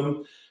all of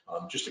them.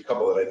 Just a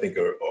couple that I think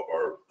are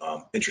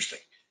interesting.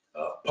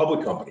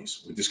 Public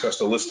companies, we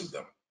discussed a list of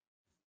them.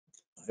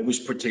 I was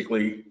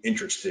particularly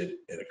interested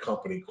in a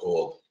company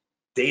called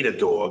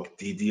Datadog,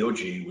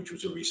 DDOG, which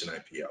was a recent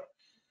IPO.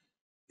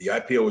 The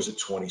IPO was at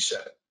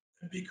 27,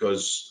 and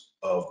because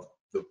of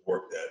the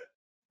work that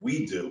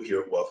we do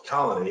here at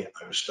WealthColony,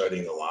 I was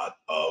studying a lot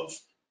of,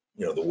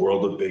 the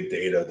world of big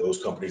data,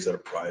 those companies that are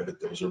private,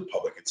 those are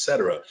public, et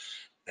cetera.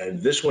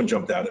 And this one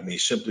jumped out at me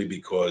simply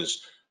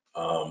because,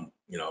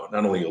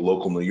 not only a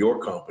local New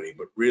York company,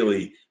 but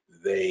really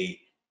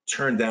they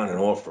turned down an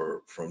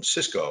offer from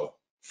Cisco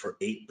for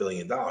 $8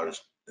 billion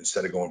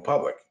instead of going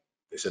public.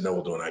 They said, no,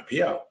 we'll do an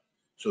IPO.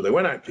 So they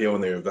went IPO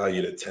and they were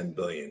valued at 10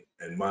 billion.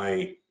 And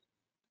my,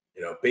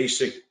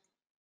 basic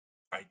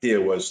idea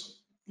was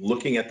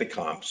looking at the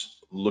comps,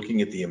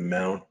 looking at the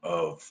amount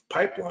of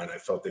pipeline, I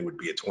felt they would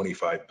be a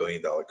 $25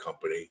 billion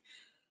company,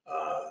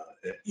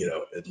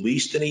 at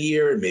least in a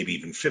year, and maybe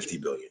even 50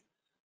 billion.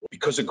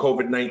 Because of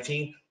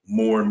COVID-19,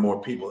 more and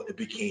more people, it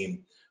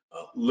became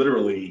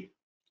literally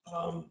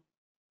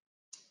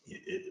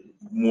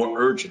more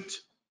urgent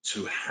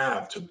to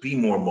be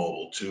more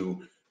mobile,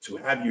 to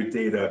have your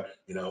data,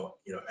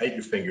 at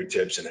your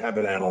fingertips and have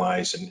it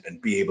analyzed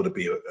and be able to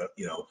be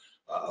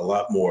a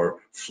lot more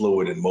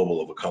fluid and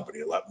mobile of a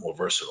company, a lot more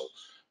versatile.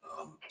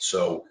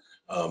 So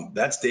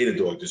that's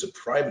Datadog. There's a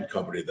private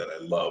company that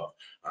I love.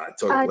 I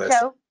talked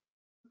last. Joe,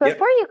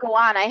 before you go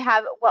on,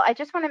 I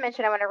just want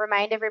to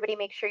remind everybody,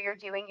 make sure you're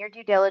doing your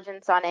due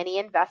diligence on any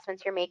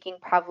investments you're making,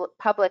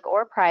 public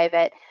or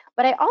private.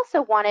 But I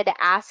also wanted to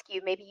ask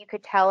you, maybe you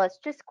could tell us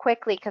just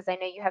quickly, because I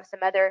know you have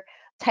some other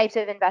types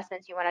of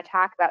investments you want to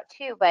talk about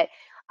too, but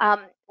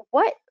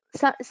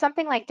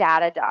something like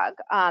Datadog,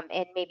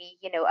 and maybe,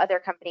 other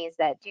companies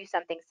that do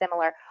something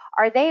similar,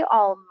 are they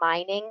all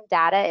mining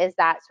data? Is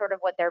that sort of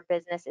what their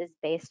business is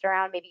based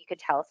around? Maybe you could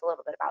tell us a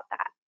little bit about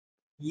that.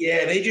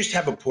 Yeah, they just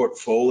have a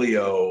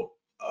portfolio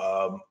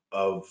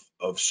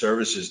of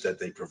services that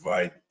they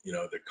provide,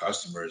 their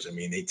customers. I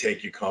mean, they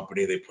take your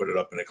company, they put it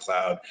up in a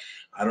cloud.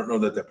 I don't know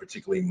that they're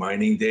particularly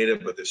mining data,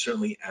 but they're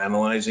certainly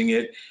analyzing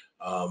it.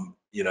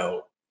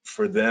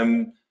 For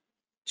them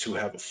to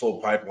have a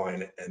full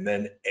pipeline and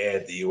then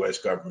add the US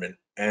government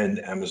and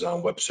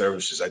Amazon Web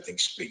Services, I think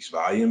speaks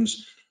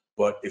volumes.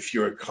 But if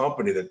you're a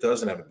company that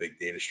doesn't have a big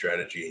data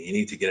strategy and you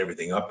need to get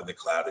everything up in the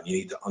cloud and you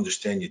need to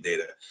understand your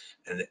data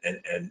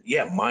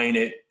and mine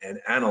it and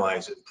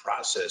analyze it and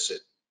process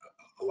it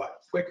a lot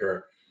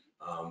quicker,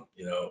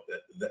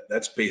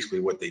 that's basically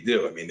what they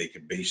do. I mean, they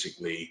could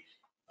basically,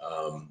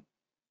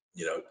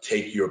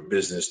 take your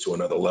business to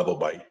another level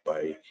by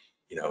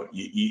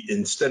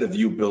instead of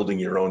you building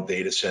your own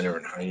data center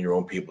and hiring your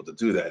own people to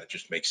do that, it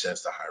just makes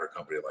sense to hire a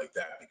company like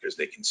that because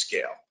they can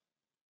scale,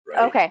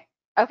 right?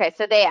 Okay,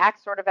 so they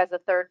act sort of as a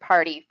third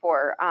party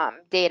for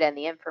data and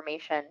the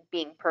information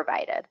being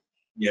provided.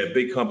 Yeah,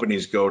 big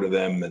companies go to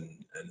them and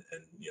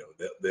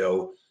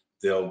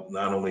they'll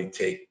not only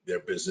take their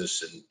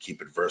business and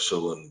keep it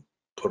versatile and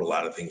put a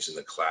lot of things in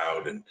the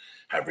cloud and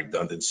have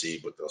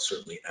redundancy, but they'll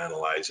certainly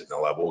analyze it and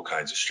they'll have all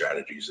kinds of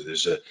strategies.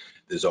 So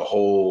there's a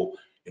whole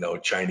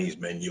Chinese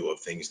menu of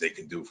things they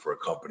can do for a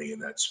company in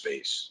that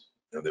space.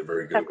 They're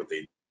very good at what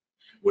they do.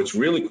 What's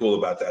really cool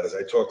about that is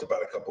I talked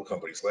about a couple of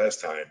companies last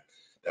time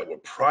that were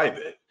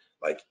private,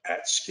 like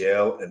At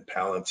Scale and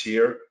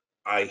Palantir.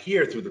 I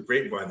hear through the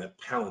grapevine that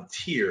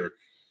Palantir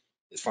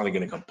is finally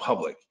going to come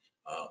public.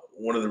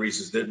 One of the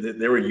reasons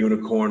they're a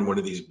unicorn, one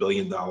of these $1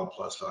 billion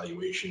plus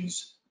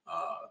valuations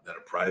that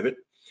are private.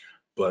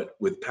 But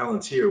with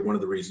Palantir, one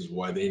of the reasons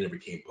why they never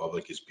came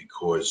public is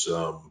because,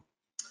 in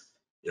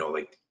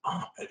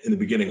the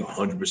beginning,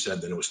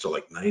 100%, then it was still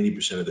like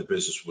 90% of the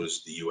business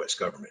was the US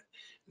government.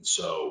 And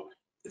so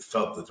it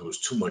felt that there was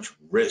too much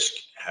risk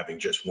having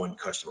just one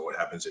customer. What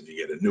happens if you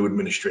get a new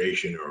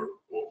administration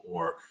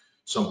or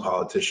some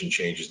politician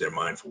changes their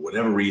mind for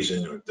whatever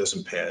reason, or it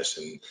doesn't pass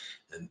and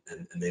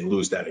they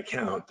lose that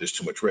account? There's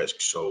too much risk.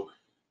 So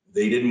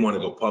they didn't want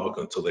to go public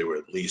until they were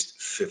at least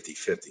 50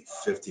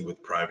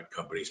 with private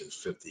companies and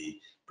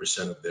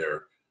 50% of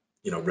their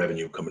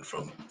revenue coming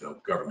from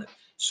government.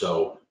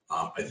 So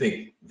I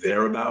think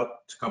they're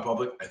about to come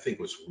public. I think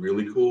what's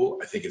really cool,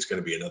 I think it's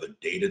going to be another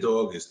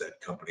Datadog, is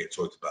that company I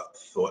talked about,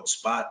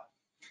 ThoughtSpot.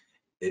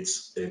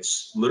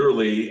 It's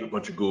literally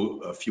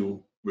a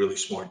few really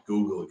smart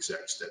Google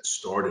execs that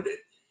started it,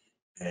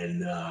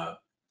 and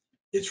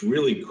it's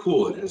really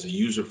cool. It has a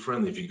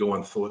user-friendly. If you go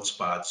on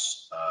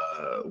ThoughtSpot's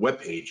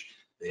webpage,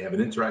 they have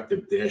an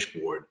interactive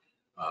dashboard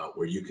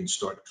where you can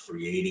start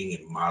creating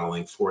and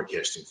modeling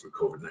forecasting for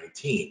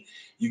COVID-19.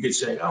 You could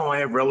say, oh, I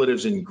have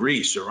relatives in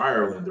Greece or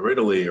Ireland or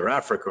Italy or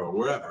Africa or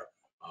wherever.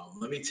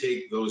 Let me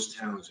take those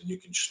towns, and you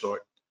can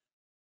start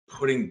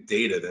putting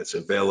data that's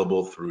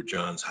available through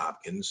Johns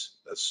Hopkins,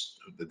 that's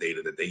the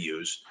data that they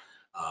use,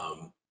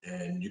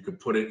 and you could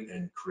put it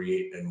and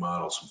create and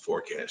model some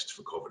forecasts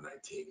for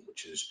COVID-19,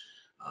 which is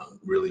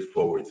really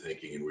forward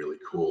thinking and really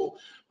cool.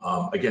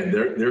 Again,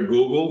 they're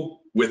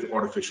Google with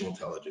artificial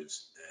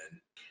intelligence, and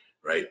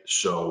right.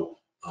 So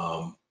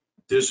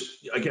there's,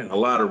 again, a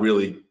lot of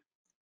really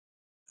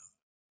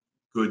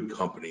good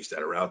companies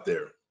that are out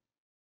there.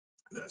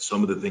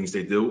 Some of the things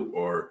they do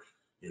are,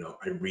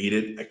 I read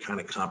it, I kind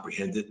of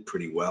comprehend it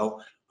pretty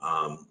well.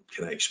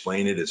 Can I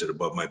explain it? Is it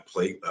above my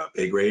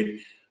pay grade?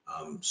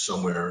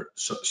 Somewhere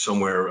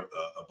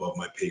above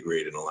my pay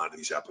grade in a lot of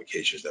these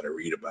applications that I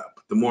read about.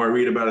 But the more I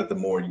read about it, the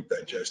more you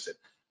digest it.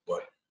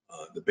 But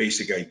the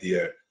basic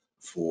idea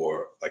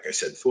for, like I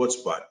said,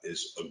 ThoughtSpot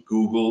is a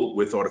Google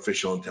with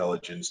artificial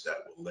intelligence that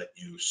will let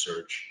you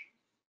search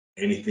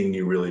anything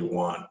you really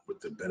want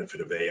with the benefit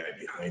of AI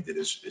behind it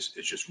is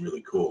just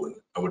really cool. And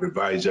I would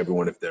advise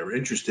everyone, if they're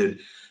interested,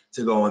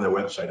 to go on their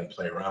website and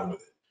play around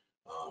with it.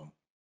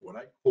 What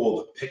I call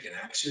the pick and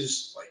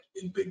axes, like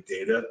in big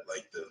data,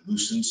 like the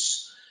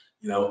Lucents,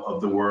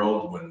 of the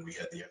world, when we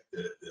had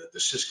the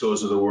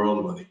Ciscos of the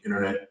world, when the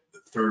internet, the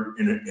third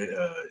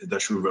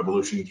industrial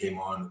revolution came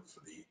on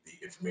for the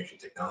information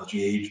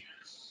technology age.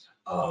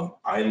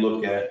 I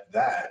look at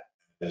that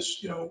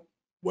as,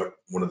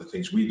 one of the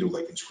things we do,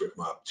 like in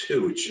ScriptMob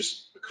too, it's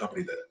just a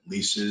company that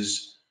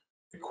leases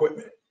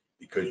equipment,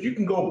 because you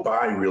can go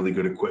buy really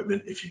good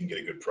equipment if you can get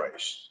a good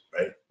price,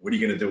 right? What are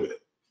you going to do with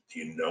it? Do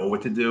you know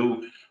what to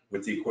do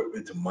with the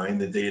equipment to mine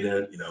the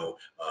data?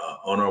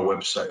 On our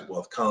website,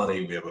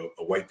 WealthColony, we have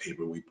a white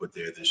paper we put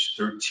there. There's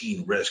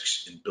 13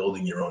 risks in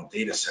building your own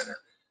data center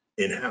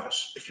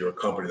in-house if you're a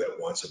company that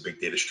wants a big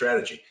data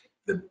strategy.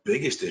 The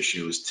biggest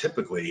issue is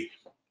typically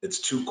it's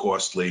too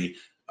costly.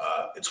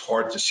 It's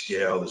hard to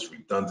scale. There's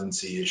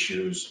redundancy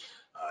issues.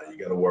 You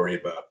got to worry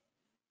about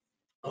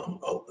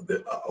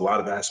a lot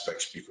of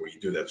aspects before you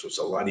do that. So it's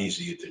a lot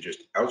easier to just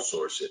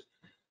outsource it.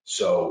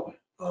 So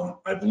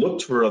I've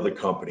looked for other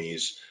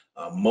companies.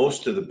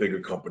 Most of the bigger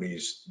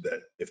companies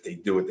that, if they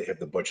do it, they have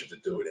the budget to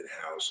do it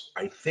in-house.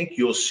 I think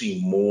you'll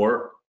see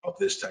more of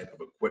this type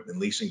of equipment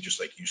leasing, just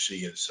like you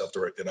see in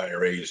self-directed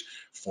IRAs,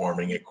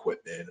 farming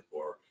equipment,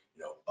 or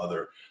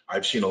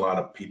I've seen a lot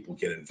of people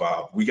get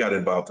involved. We got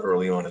involved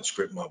early on in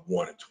ScriptMob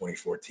 1 in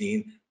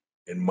 2014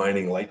 in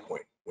mining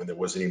Litecoin when there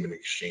wasn't even an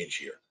exchange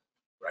here,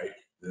 right?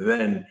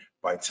 Then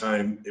by the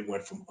time it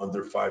went from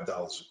under $5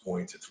 a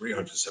coin to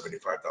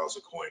 $375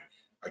 a coin,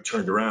 I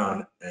turned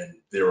around and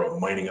there are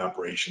mining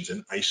operations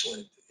in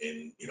Iceland,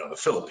 in the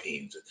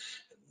Philippines.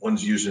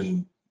 One's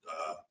using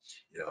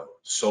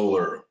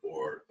solar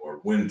or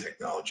wind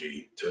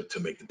technology to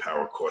make the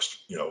power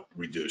cost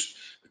reduced.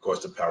 The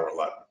cost of power a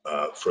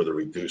lot further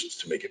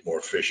reduced to make it more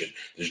efficient.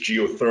 There's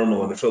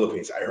geothermal in the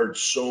Philippines. I heard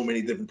so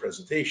many different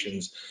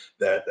presentations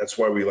that's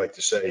why we like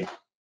to say,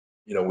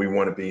 we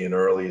want to be in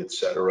early, et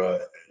cetera,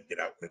 and get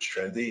out when it's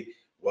trendy.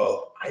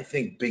 Well, I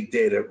think big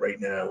data right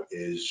now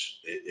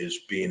is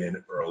being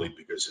in early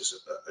because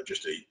there's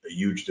just a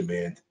huge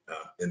demand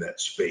in that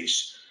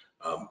space.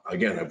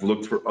 Again, I've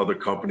looked for other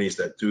companies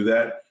that do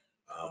that,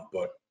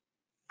 but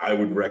I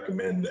would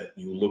recommend that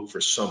you look for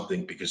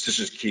something, because this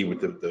is key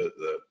with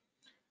the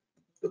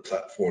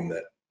platform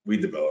that we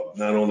develop.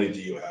 Not only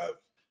do you have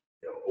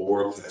a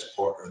world-class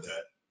partner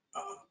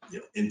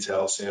that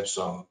Intel,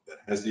 Samsung, that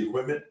has the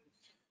equipment,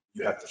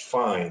 you have to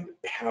find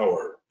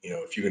power.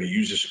 If you're going to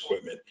use this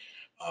equipment,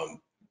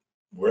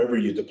 wherever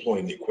you're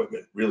deploying the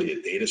equipment, really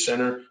a data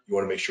center, you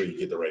want to make sure you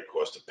get the right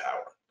cost of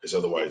power, because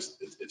otherwise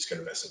it's going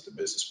to mess up the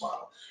business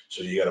model.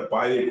 So you got to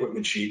buy the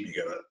equipment cheap. You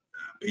got to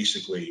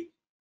basically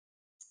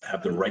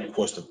have the right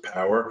cost of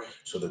power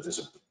so that there's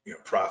a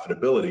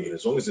profitability. And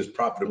as long as there's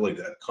profitability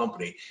to that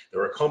company,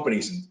 there are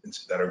companies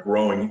that are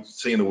growing,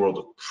 say in the world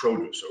of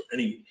produce or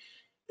any.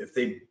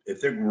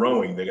 If they're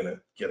growing, they're going to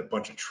get a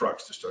bunch of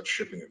trucks to start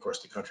shipping across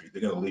the country.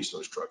 They're going to lease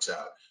those trucks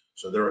out.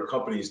 So there are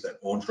companies that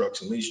own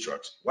trucks and lease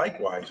trucks.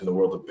 Likewise, in the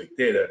world of big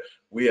data,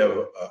 we have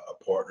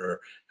a partner,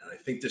 and I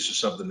think this is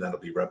something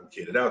that'll be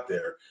replicated out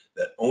there,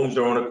 that owns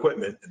their own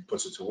equipment and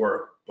puts it to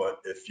work.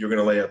 But if you're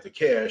going to lay out the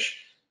cash,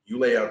 you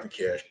lay out the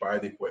cash, buy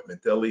the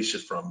equipment, they'll lease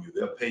it from you.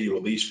 They'll pay you a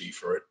lease fee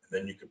for it, and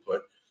then you can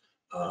put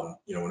an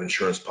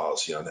insurance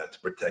policy on that to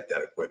protect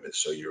that equipment.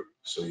 So your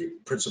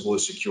principal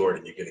is secured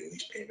and you're getting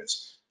lease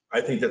payments. I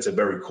think that's a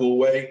very cool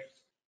way.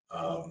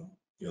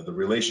 The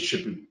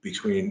relationship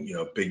between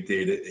big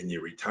data and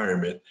your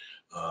retirement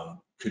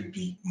could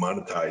be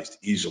monetized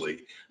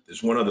easily.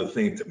 There's one other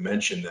thing to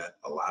mention that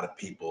a lot of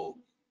people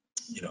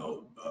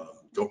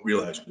don't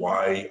realize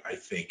why I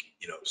think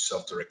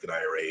self-directed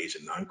IRAs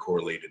and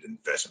non-correlated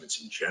investments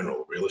in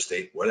general, real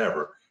estate,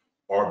 whatever,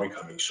 are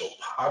becoming so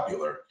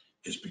popular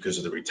is because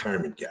of the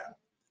retirement gap,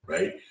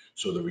 right?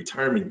 So the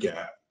retirement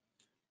gap,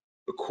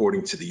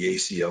 according to the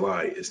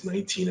ACLI, is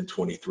 19 and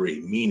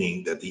 23,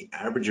 meaning that the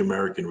average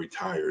American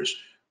retires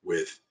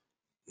with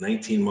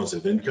 19 months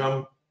of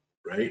income,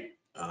 right,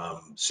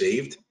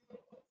 saved,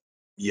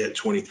 yet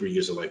 23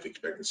 years of life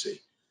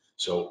expectancy.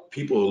 So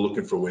people are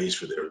looking for ways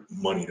for their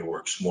money to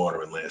work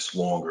smarter and last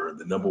longer. And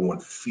the number one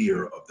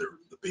fear of the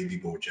baby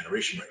boomer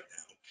generation right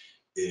now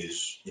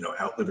is,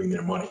 outliving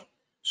their money.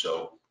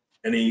 So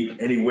any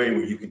way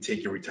where you can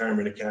take your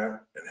retirement account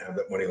and have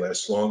that money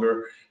last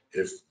longer,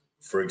 if,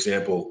 for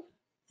example,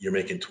 you're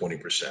making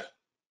 20%,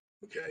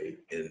 okay,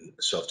 in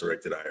a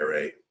self-directed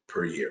IRA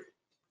per year,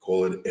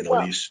 call it at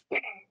Well, least.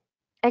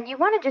 and you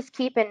want to just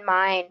keep in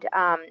mind,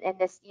 and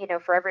this,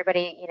 for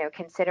everybody,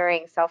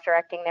 considering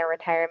self-directing their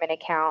retirement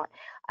account,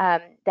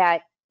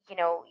 that,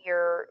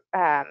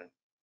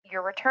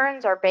 your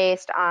returns are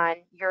based on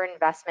your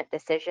investment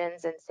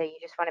decisions. And so you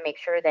just want to make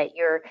sure that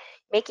you're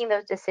making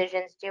those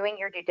decisions, doing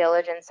your due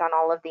diligence on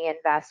all of the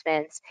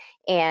investments,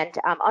 and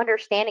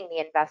understanding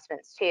the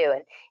investments too.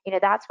 And,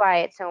 that's why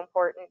it's so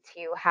important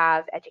to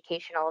have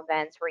educational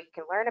events where you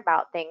can learn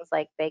about things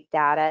like big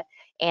data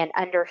and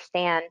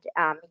understand,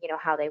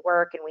 how they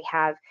work. And we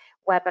have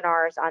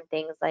webinars on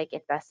things like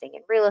investing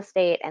in real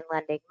estate and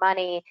lending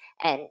money,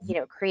 and,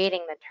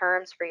 creating the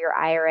terms for your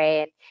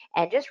IRA,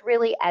 and just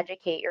really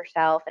educate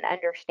yourself and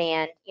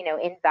understand,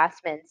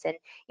 investments. And,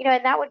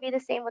 and that would be the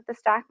same with the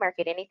stock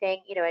market.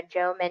 Anything, and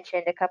Joe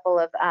mentioned a couple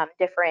of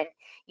different,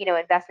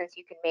 investments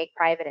you can make,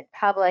 private and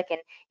public. And,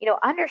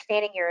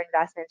 understanding your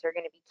investments are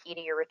going to be key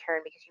to your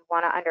return, because you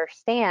want to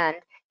understand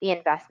the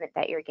investment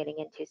that you're getting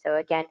into. So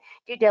again,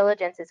 due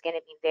diligence is going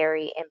to be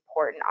very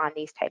important on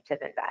these types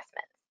of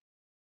investments.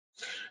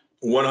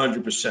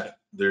 100%.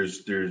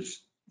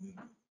 There's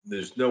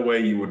no way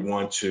you would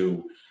want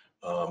to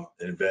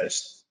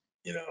invest,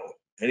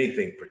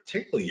 anything,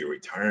 particularly your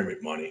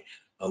retirement money,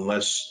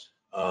 unless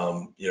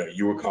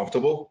you were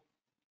comfortable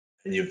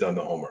and you've done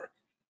the homework.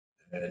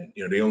 And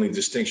the only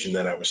distinction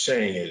that I was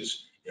saying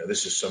is,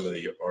 this is some of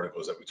the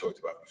articles that we talked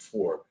about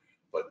before,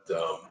 but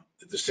the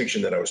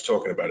distinction that I was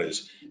talking about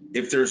is,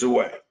 if there's a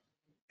way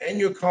and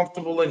you're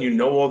comfortable and you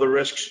know all the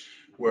risks,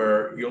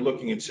 where you're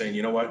looking and saying,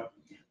 you know what,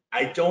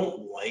 I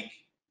don't like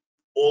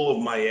all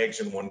of my eggs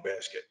in one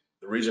basket.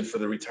 The reason for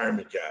the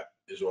retirement gap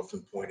is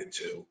often pointed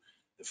to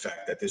the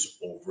fact that there's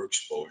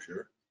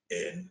overexposure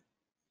in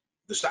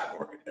the stock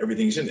market.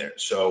 Everything's in there.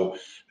 So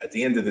at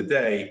the end of the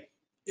day,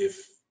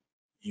 if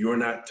you're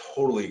not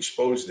totally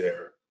exposed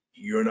there,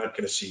 you're not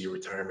going to see your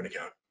retirement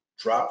account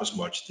drop as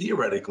much,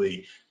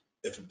 theoretically,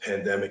 if a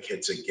pandemic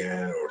hits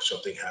again or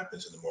something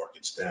happens and the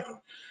market's down.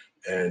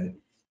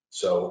 And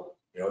so,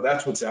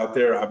 that's what's out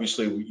there.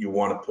 Obviously, you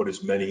want to put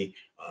as many,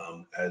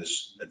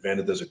 as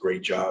Advanta does a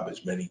great job,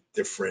 as many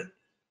different,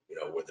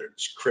 whether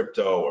it's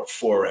crypto or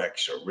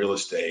Forex or real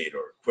estate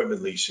or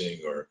equipment leasing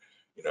or,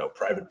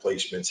 private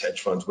placements, hedge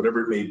funds,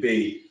 whatever it may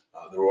be,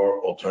 there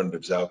are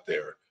alternatives out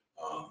there.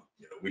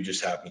 We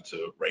just happen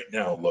to right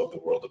now love the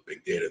world of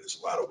big data. There's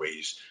a lot of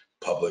ways,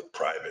 public,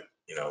 private,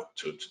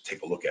 to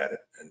take a look at it.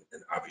 And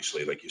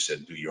obviously, like you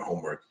said, do your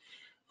homework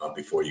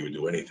before you would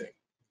do anything.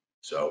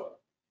 So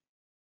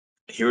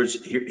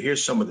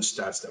here's some of the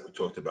stats that we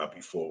talked about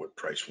before with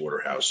Price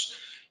Waterhouse.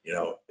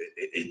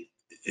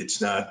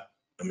 It's not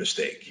a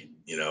mistake,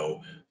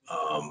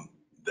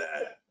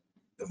 that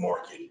the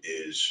market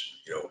is,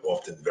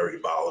 often very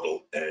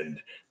volatile and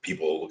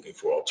people are looking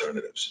for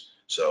alternatives.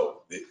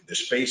 So the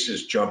space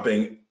is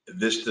jumping.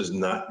 This does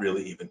not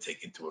really even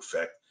take into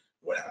effect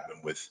what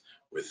happened with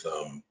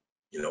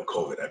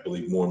COVID. I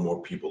believe more and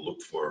more people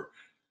look for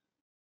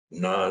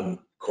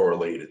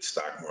non-correlated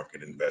stock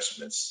market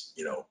investments.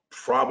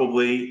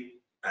 Probably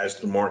as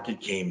the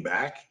market came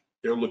back,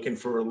 they're looking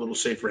for a little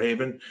safer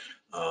haven.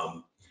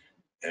 And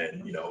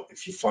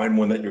if you find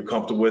one that you're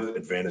comfortable with,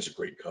 Advanta is a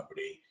great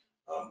company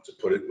to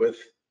put it with,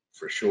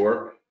 for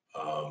sure.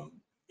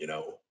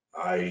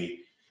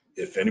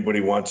 If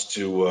anybody wants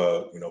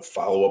to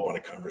follow up on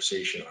a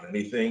conversation on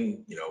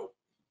anything,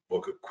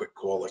 book a quick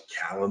call at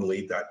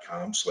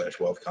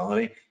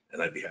calendly.com/wealthcolony,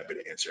 and I'd be happy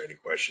to answer any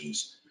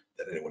questions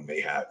that anyone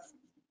may have.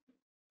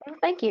 Well,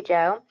 thank you,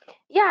 Joe.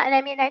 Yeah, and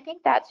I mean, I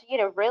think that's,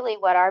 really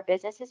what our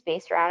business is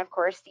based around. Of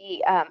course,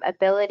 the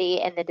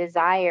ability and the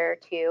desire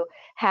to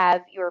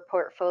have your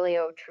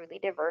portfolio truly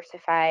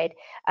diversified.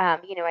 I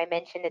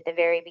mentioned at the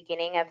very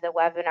beginning of the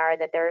webinar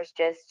that there's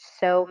just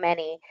so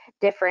many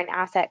different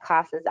asset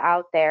classes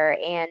out there.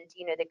 And,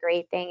 the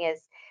great thing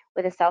is,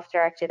 with a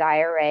self-directed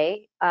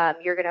IRA,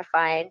 you're going to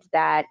find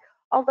that,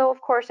 although, of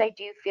course, I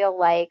do feel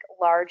like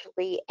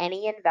largely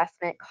any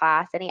investment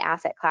class, any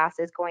asset class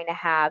is going to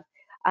have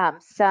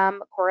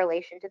some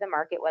correlation to the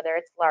market, whether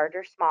it's large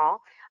or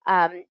small.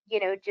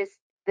 Just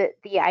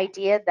the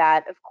idea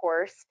that, of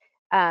course,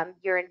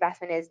 your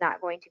investment is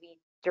not going to be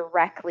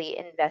directly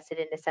invested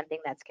into something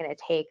that's going to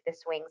take the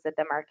swings that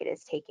the market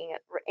is taking.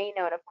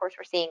 And of course,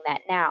 we're seeing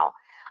that now.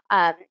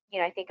 I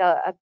think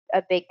a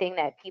big thing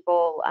that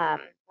people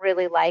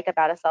really like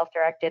about a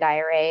self-directed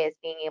IRA is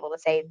being able to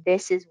say,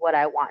 this is what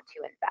I want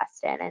to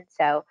invest in. And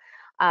so,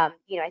 I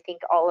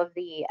think all of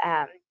the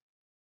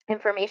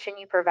information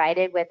you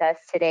provided with us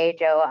today,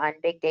 Joe, on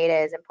big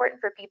data is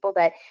important for people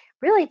that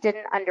really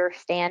didn't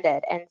understand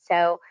it. And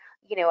so,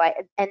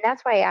 and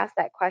that's why I asked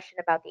that question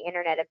about the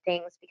Internet of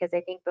Things, because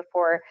I think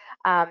before,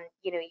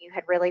 you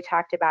had really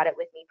talked about it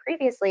with me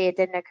previously, it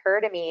didn't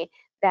occur to me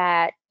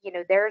that,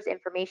 there's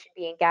information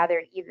being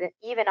gathered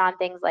even on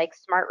things like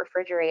smart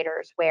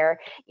refrigerators where,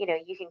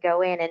 you can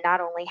go in and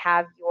not only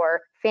have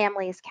your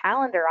family's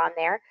calendar on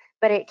there,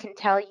 but it can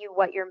tell you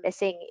what you're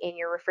missing in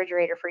your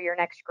refrigerator for your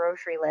next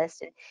grocery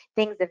list and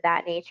things of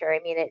that nature. I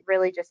mean, it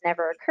really just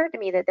never occurred to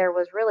me that there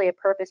was really a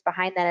purpose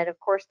behind that. And of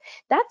course,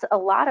 that's a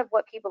lot of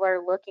what people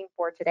are looking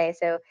for today.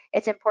 So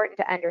it's important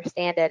to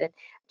understand it. And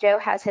Joe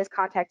has his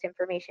contact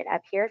information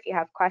up here if you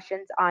have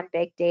questions on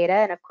big data.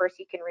 And of course,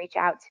 you can reach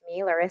out to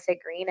me, Larissa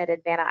Greene at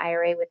Advanta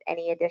IRA, with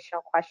any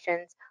additional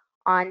questions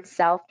on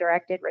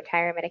self-directed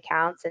retirement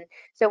accounts. And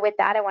so with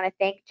that, I want to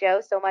thank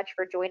Joe so much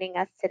for joining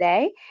us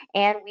today.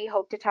 And we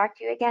hope to talk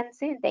to you again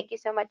soon. Thank you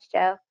so much,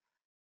 Joe.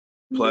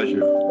 Pleasure.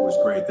 It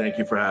was great. Thank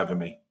you for having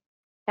me.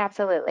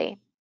 Absolutely.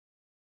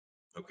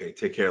 Okay,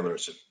 take care,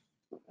 Larissa.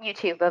 You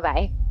too.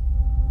 Bye-bye.